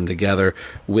merge them together,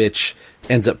 which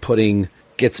ends up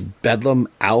gets Bedlam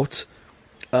out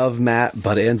of Matt,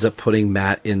 but it ends up putting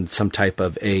Matt in some type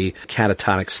of a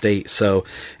catatonic state. So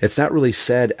it's not really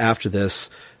said after this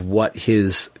what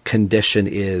his condition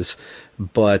is,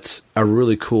 but a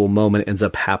really cool moment ends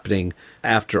up happening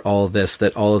after all of this,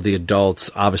 that all of the adults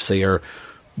obviously are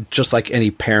just like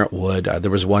any parent would.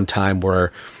 There was one time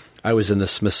where I was in the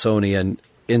Smithsonian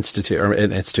Institute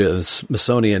the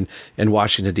Smithsonian in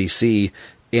Washington, D.C.,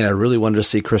 and I really wanted to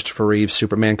see Christopher Reeve's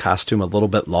Superman costume a little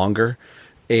bit longer,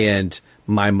 and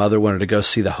my mother wanted to go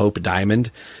see the Hope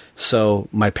Diamond. So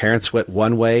my parents went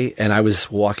one way, and I was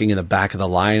walking in the back of the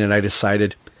line, and I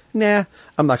decided, nah,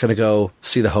 I'm not going to go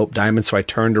see the Hope Diamond. So I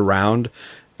turned around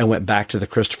and went back to the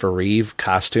Christopher Reeve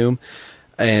costume.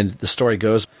 And the story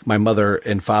goes, my mother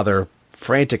and father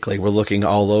frantically were looking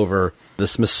all over the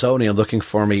Smithsonian looking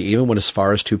for me, even went as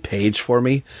far as to page for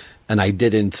me. And I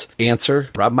didn't answer.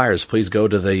 Rob Myers, please go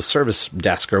to the service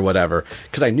desk or whatever,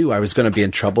 because I knew I was going to be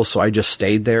in trouble, so I just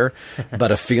stayed there.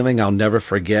 But a feeling I'll never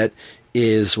forget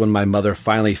is when my mother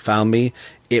finally found me,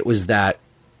 it was that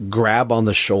grab on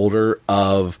the shoulder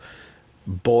of,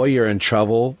 boy, you're in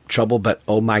trouble, but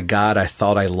oh my God, I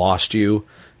thought I lost you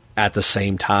at the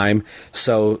same time.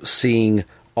 So seeing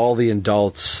all the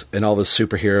adults and all the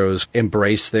superheroes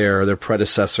embrace their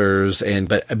predecessors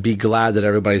but be glad that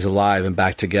everybody's alive and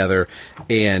back together,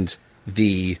 and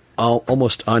the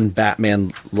almost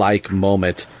un-Batman-like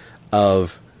moment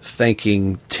of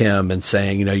thanking Tim and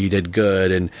saying, you did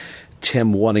good, and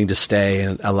Tim wanting to stay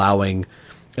and allowing.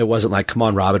 It wasn't like, come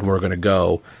on, Robin, we're going to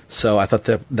go. So I thought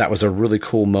that was a really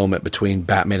cool moment between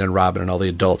Batman and Robin and all the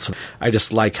adults. I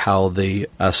just like how the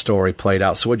story played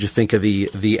out. So what'd you think of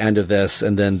the end of this,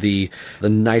 and then the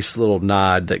nice little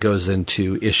nod that goes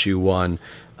into issue 1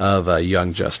 of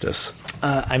Young Justice?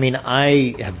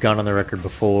 I have gone on the record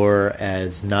before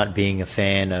as not being a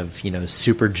fan of,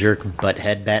 super jerk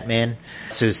butthead Batman.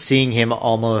 So seeing him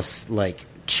almost like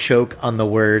choke on the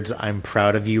words, I'm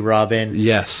proud of you, Robin.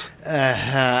 Yes.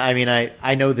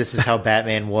 I know this is how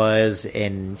Batman was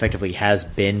and effectively has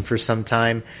been for some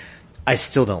time. I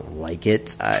still don't like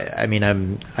it. I'm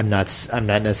not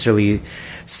necessarily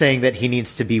saying that he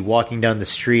needs to be walking down the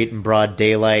street in broad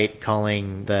daylight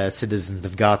calling the citizens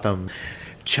of Gotham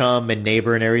chum and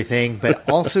neighbor and everything, but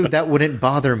also that wouldn't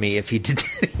bother me if he did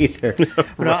that either.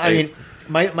 Right.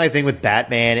 My thing with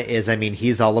Batman is,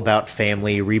 he's all about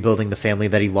family, rebuilding the family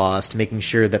that he lost, making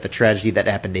sure that the tragedy that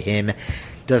happened to him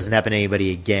doesn't happen to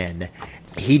anybody again.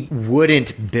 He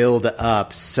wouldn't build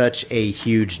up such a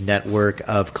huge network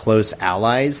of close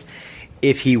allies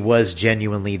if he was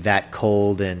genuinely that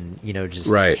cold and,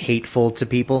 just hateful to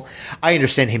people. I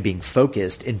understand him being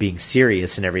focused and being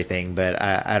serious and everything, but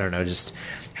I don't know, just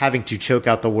having to choke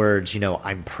out the words,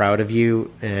 I'm proud of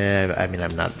you. I'm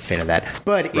not a fan of that,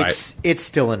 but it's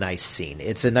still a nice scene.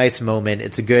 It's a nice moment.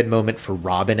 It's a good moment for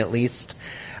Robin, at least,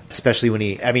 especially when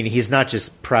he's not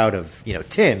just proud of,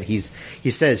 Tim. He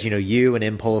says, you and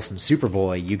Impulse and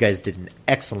Superboy, you guys did an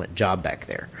excellent job back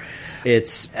there.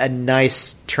 It's a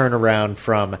nice turnaround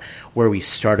from where we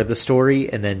started the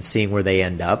story and then seeing where they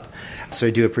end up. So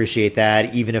I do appreciate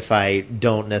that, even if I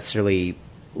don't necessarily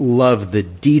love the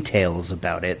details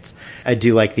about it. I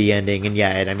do like the ending, and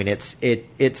yeah, I mean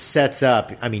it sets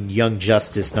up. I mean, Young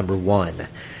Justice #1,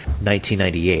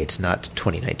 1998, not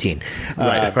 2019.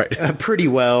 Right. Pretty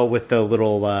well with the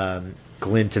little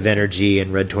glint of energy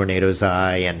in Red Tornado's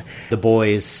eye, and the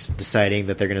boys deciding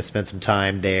that they're going to spend some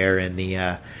time there in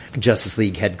the Justice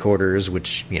League headquarters,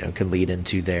 which can lead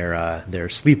into their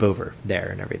sleepover there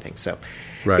and everything. So.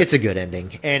 Right. It's a good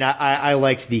ending. And I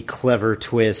liked the clever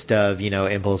twist of,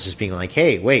 Impulse just being like,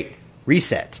 hey, wait,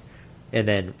 reset. And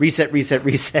then reset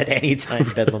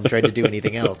anytime Bedlam tried to do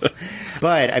anything else.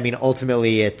 But, I mean,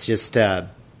 ultimately it just doing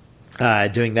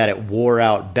that, it wore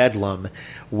out Bedlam,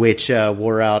 which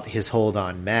wore out his hold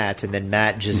on Matt. And then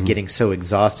Matt just getting so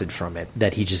exhausted from it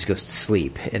that he just goes to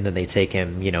sleep. And then they take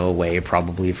him, away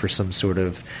probably for some sort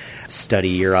of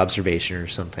study or observation or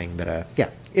something. But,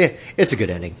 it's a good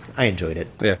ending. I enjoyed it.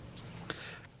 Yeah.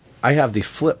 I have the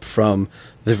flip from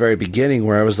the very beginning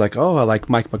where I was like, oh, I like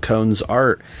Mike McKone's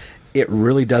art. It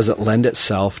really doesn't lend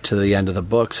itself to the end of the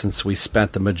book since we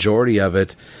spent the majority of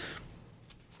it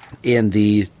in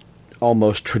the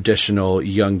almost traditional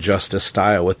Young Justice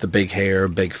style with the big hair,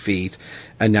 big feet,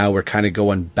 and now we're kind of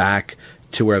going back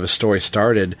to where the story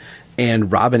started.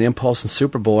 And Robin, Impulse, and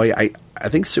Superboy, I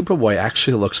think Superboy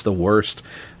actually looks the worst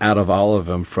out of all of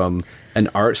them from an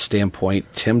art standpoint.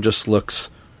 Tim just looks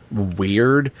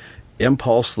weird.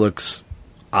 Impulse looks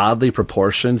oddly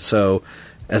proportioned. So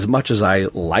as much as I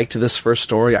liked this first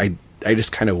story, I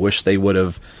just kind of wish they would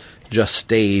have just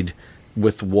stayed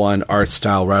with one art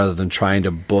style rather than trying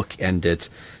to bookend it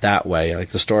that way. Like,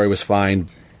 the story was fine.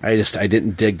 I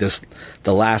didn't dig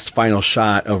the last final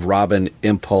shot of Robin,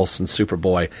 Impulse, and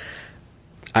Superboy.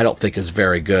 I don't think is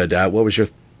very good. What was your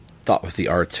thought with the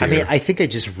arts here? I mean, I think I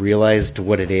just realized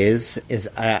what it is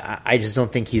I just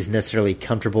don't think he's necessarily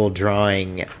comfortable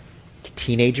drawing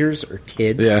teenagers or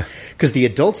kids. Yeah. Because the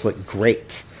adults look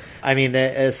great. I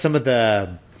mean, some of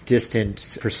the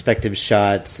distant perspective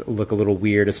shots look a little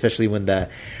weird, especially when the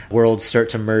worlds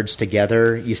start to merge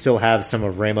together. You still have some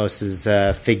of Ramos's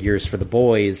figures for the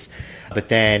boys, but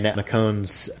then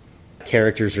McKone's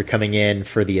characters are coming in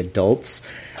for the adults,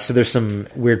 so there's some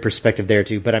weird perspective there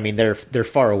too. But I mean, they're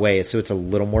far away, so it's a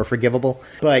little more forgivable.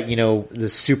 But the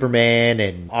Superman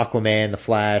and Aquaman, the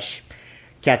Flash,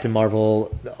 Captain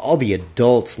Marvel, all the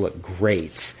adults look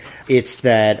great. It's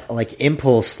that, like,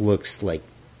 Impulse looks like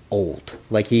old,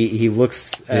 like he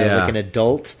looks like an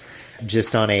adult,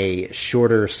 just on a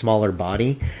shorter, smaller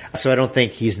body. So I don't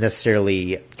think he's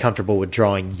necessarily comfortable with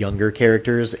drawing younger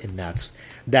characters, and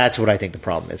that's what I think the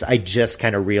problem is. I just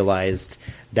kind of realized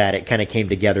that it kind of came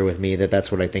together with me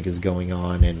that's what I think is going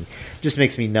on, and just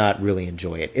makes me not really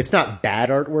enjoy it. It's not bad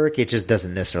artwork, it just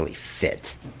doesn't necessarily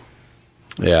fit.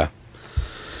 Yeah.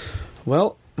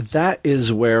 Well, that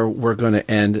is where we're going to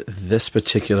end this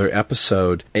particular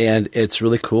episode, and it's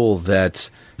really cool that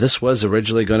this was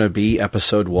originally going to be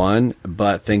episode 1,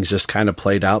 but things just kind of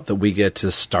played out that we get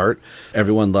to start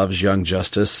Everyone Loves Young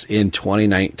Justice in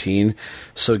 2019.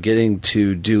 So getting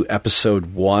to do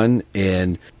episode 1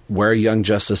 in where Young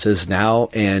Justice is now,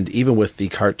 and even with the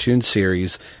cartoon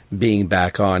series being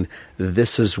back on,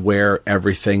 this is where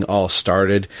everything all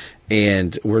started.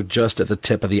 And we're just at the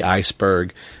tip of the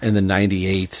iceberg in the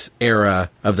 98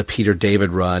 era of the Peter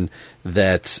David run,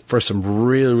 that for some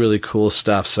really, really cool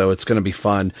stuff. So it's going to be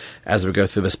fun as we go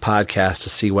through this podcast to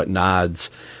see what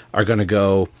nods are going to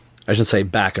go, I shouldn't say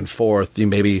back and forth,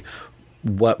 maybe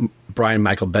what Brian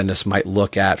Michael Bendis might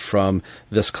look at from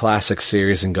this classic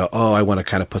series and go, oh, I want to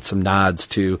kind of put some nods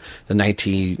to the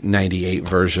 1998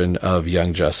 version of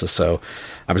Young Justice. So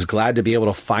I was glad to be able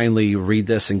to finally read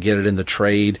this and get it in the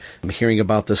trade. I'm hearing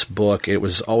about this book. It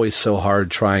was always so hard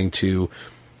trying to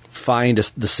find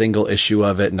the single issue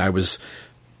of it, and I was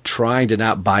trying to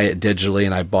not buy it digitally,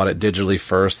 and I bought it digitally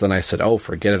first. Then I said, oh,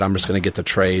 forget it, I'm just going to get the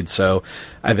trade. So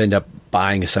I've ended up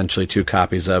buying essentially 2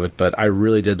 copies of it, but I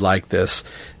really did like this.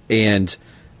 And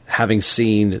having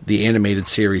seen the animated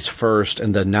series first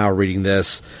and then now reading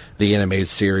this, the animated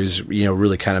series,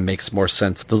 really kind of makes more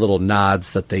sense, the little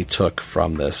nods that they took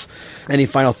from this. Any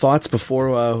final thoughts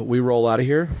before we roll out of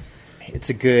here? It's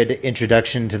a good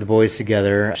introduction to the boys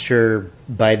together. Sure,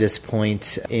 by this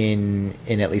point in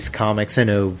at least comics, I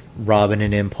know Robin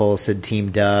and Impulse had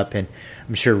teamed up, and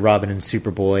I'm sure Robin and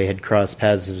Superboy had crossed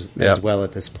paths as well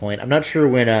at this point. I'm not sure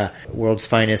when World's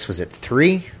Finest, was it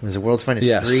 3? Was it World's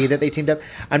Finest 3 that they teamed up?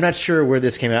 I'm not sure where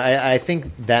this came out. I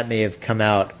think that may have come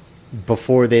out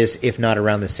before this, if not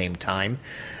around the same time.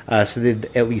 So they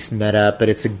at least met up, but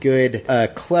it's a good,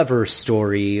 clever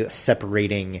story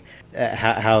separating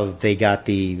how they got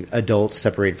the adults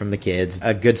separated from the kids.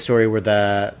 A good story where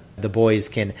the boys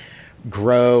can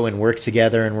grow and work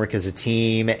together and work as a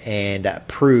team and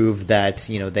prove that,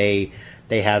 they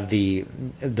have the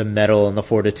mettle and the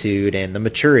fortitude and the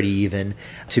maturity even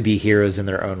to be heroes in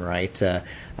their own right.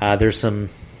 There's some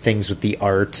things with the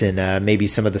art and maybe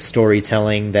some of the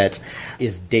storytelling that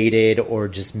is dated or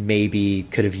just maybe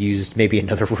could have used maybe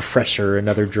another refresher,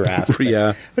 another draft.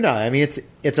 Yeah. But no, I mean,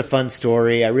 it's a fun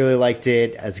story. I really liked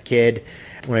it as a kid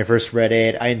when I first read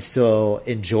it. I still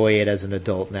enjoy it as an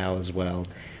adult now as well,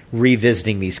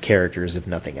 revisiting these characters if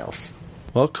nothing else.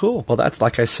 Well, cool. Well, that's,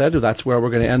 like I said, that's where we're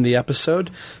going to end the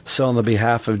episode. So on the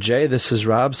behalf of Jay, this is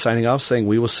Rob signing off, saying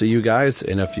we will see you guys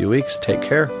in a few weeks. Take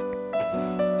care.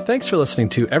 Thanks for listening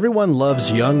to Everyone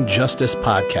Loves Young Justice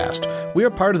podcast. We are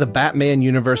part of the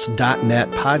BatmanUniverse.net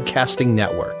podcasting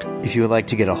network. If you would like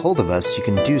to get a hold of us, you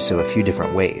can do so a few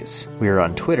different ways. We are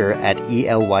on Twitter at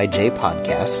ELYJ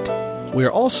Podcast. We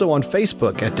are also on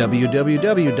Facebook at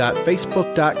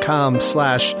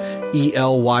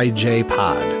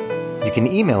www.facebook.com/ELYJpod. You can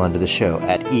email into the show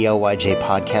at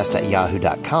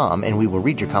elyjpodcast@yahoo.com, and we will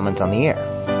read your comments on the air.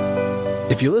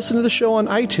 If you listen to the show on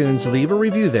iTunes, leave a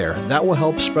review there. That will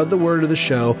help spread the word of the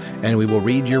show, and we will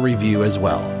read your review as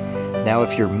well. Now,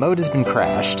 if your mode has been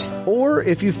crashed, or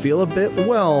if you feel a bit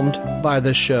whelmed by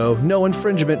the show, no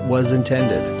infringement was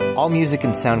intended. All music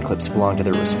and sound clips belong to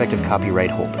their respective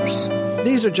copyright holders.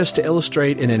 These are just to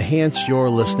illustrate and enhance your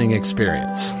listening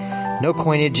experience. No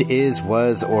coinage is,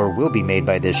 was, or will be made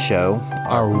by this show.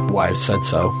 Our wives said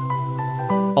so.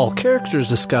 All characters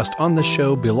discussed on the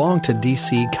show belong to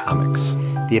DC Comics.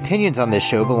 The opinions on this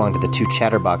show belong to the two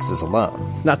chatterboxes alone.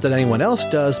 Not that anyone else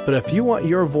does, but if you want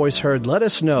your voice heard, let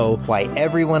us know why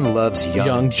everyone loves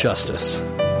Young Justice.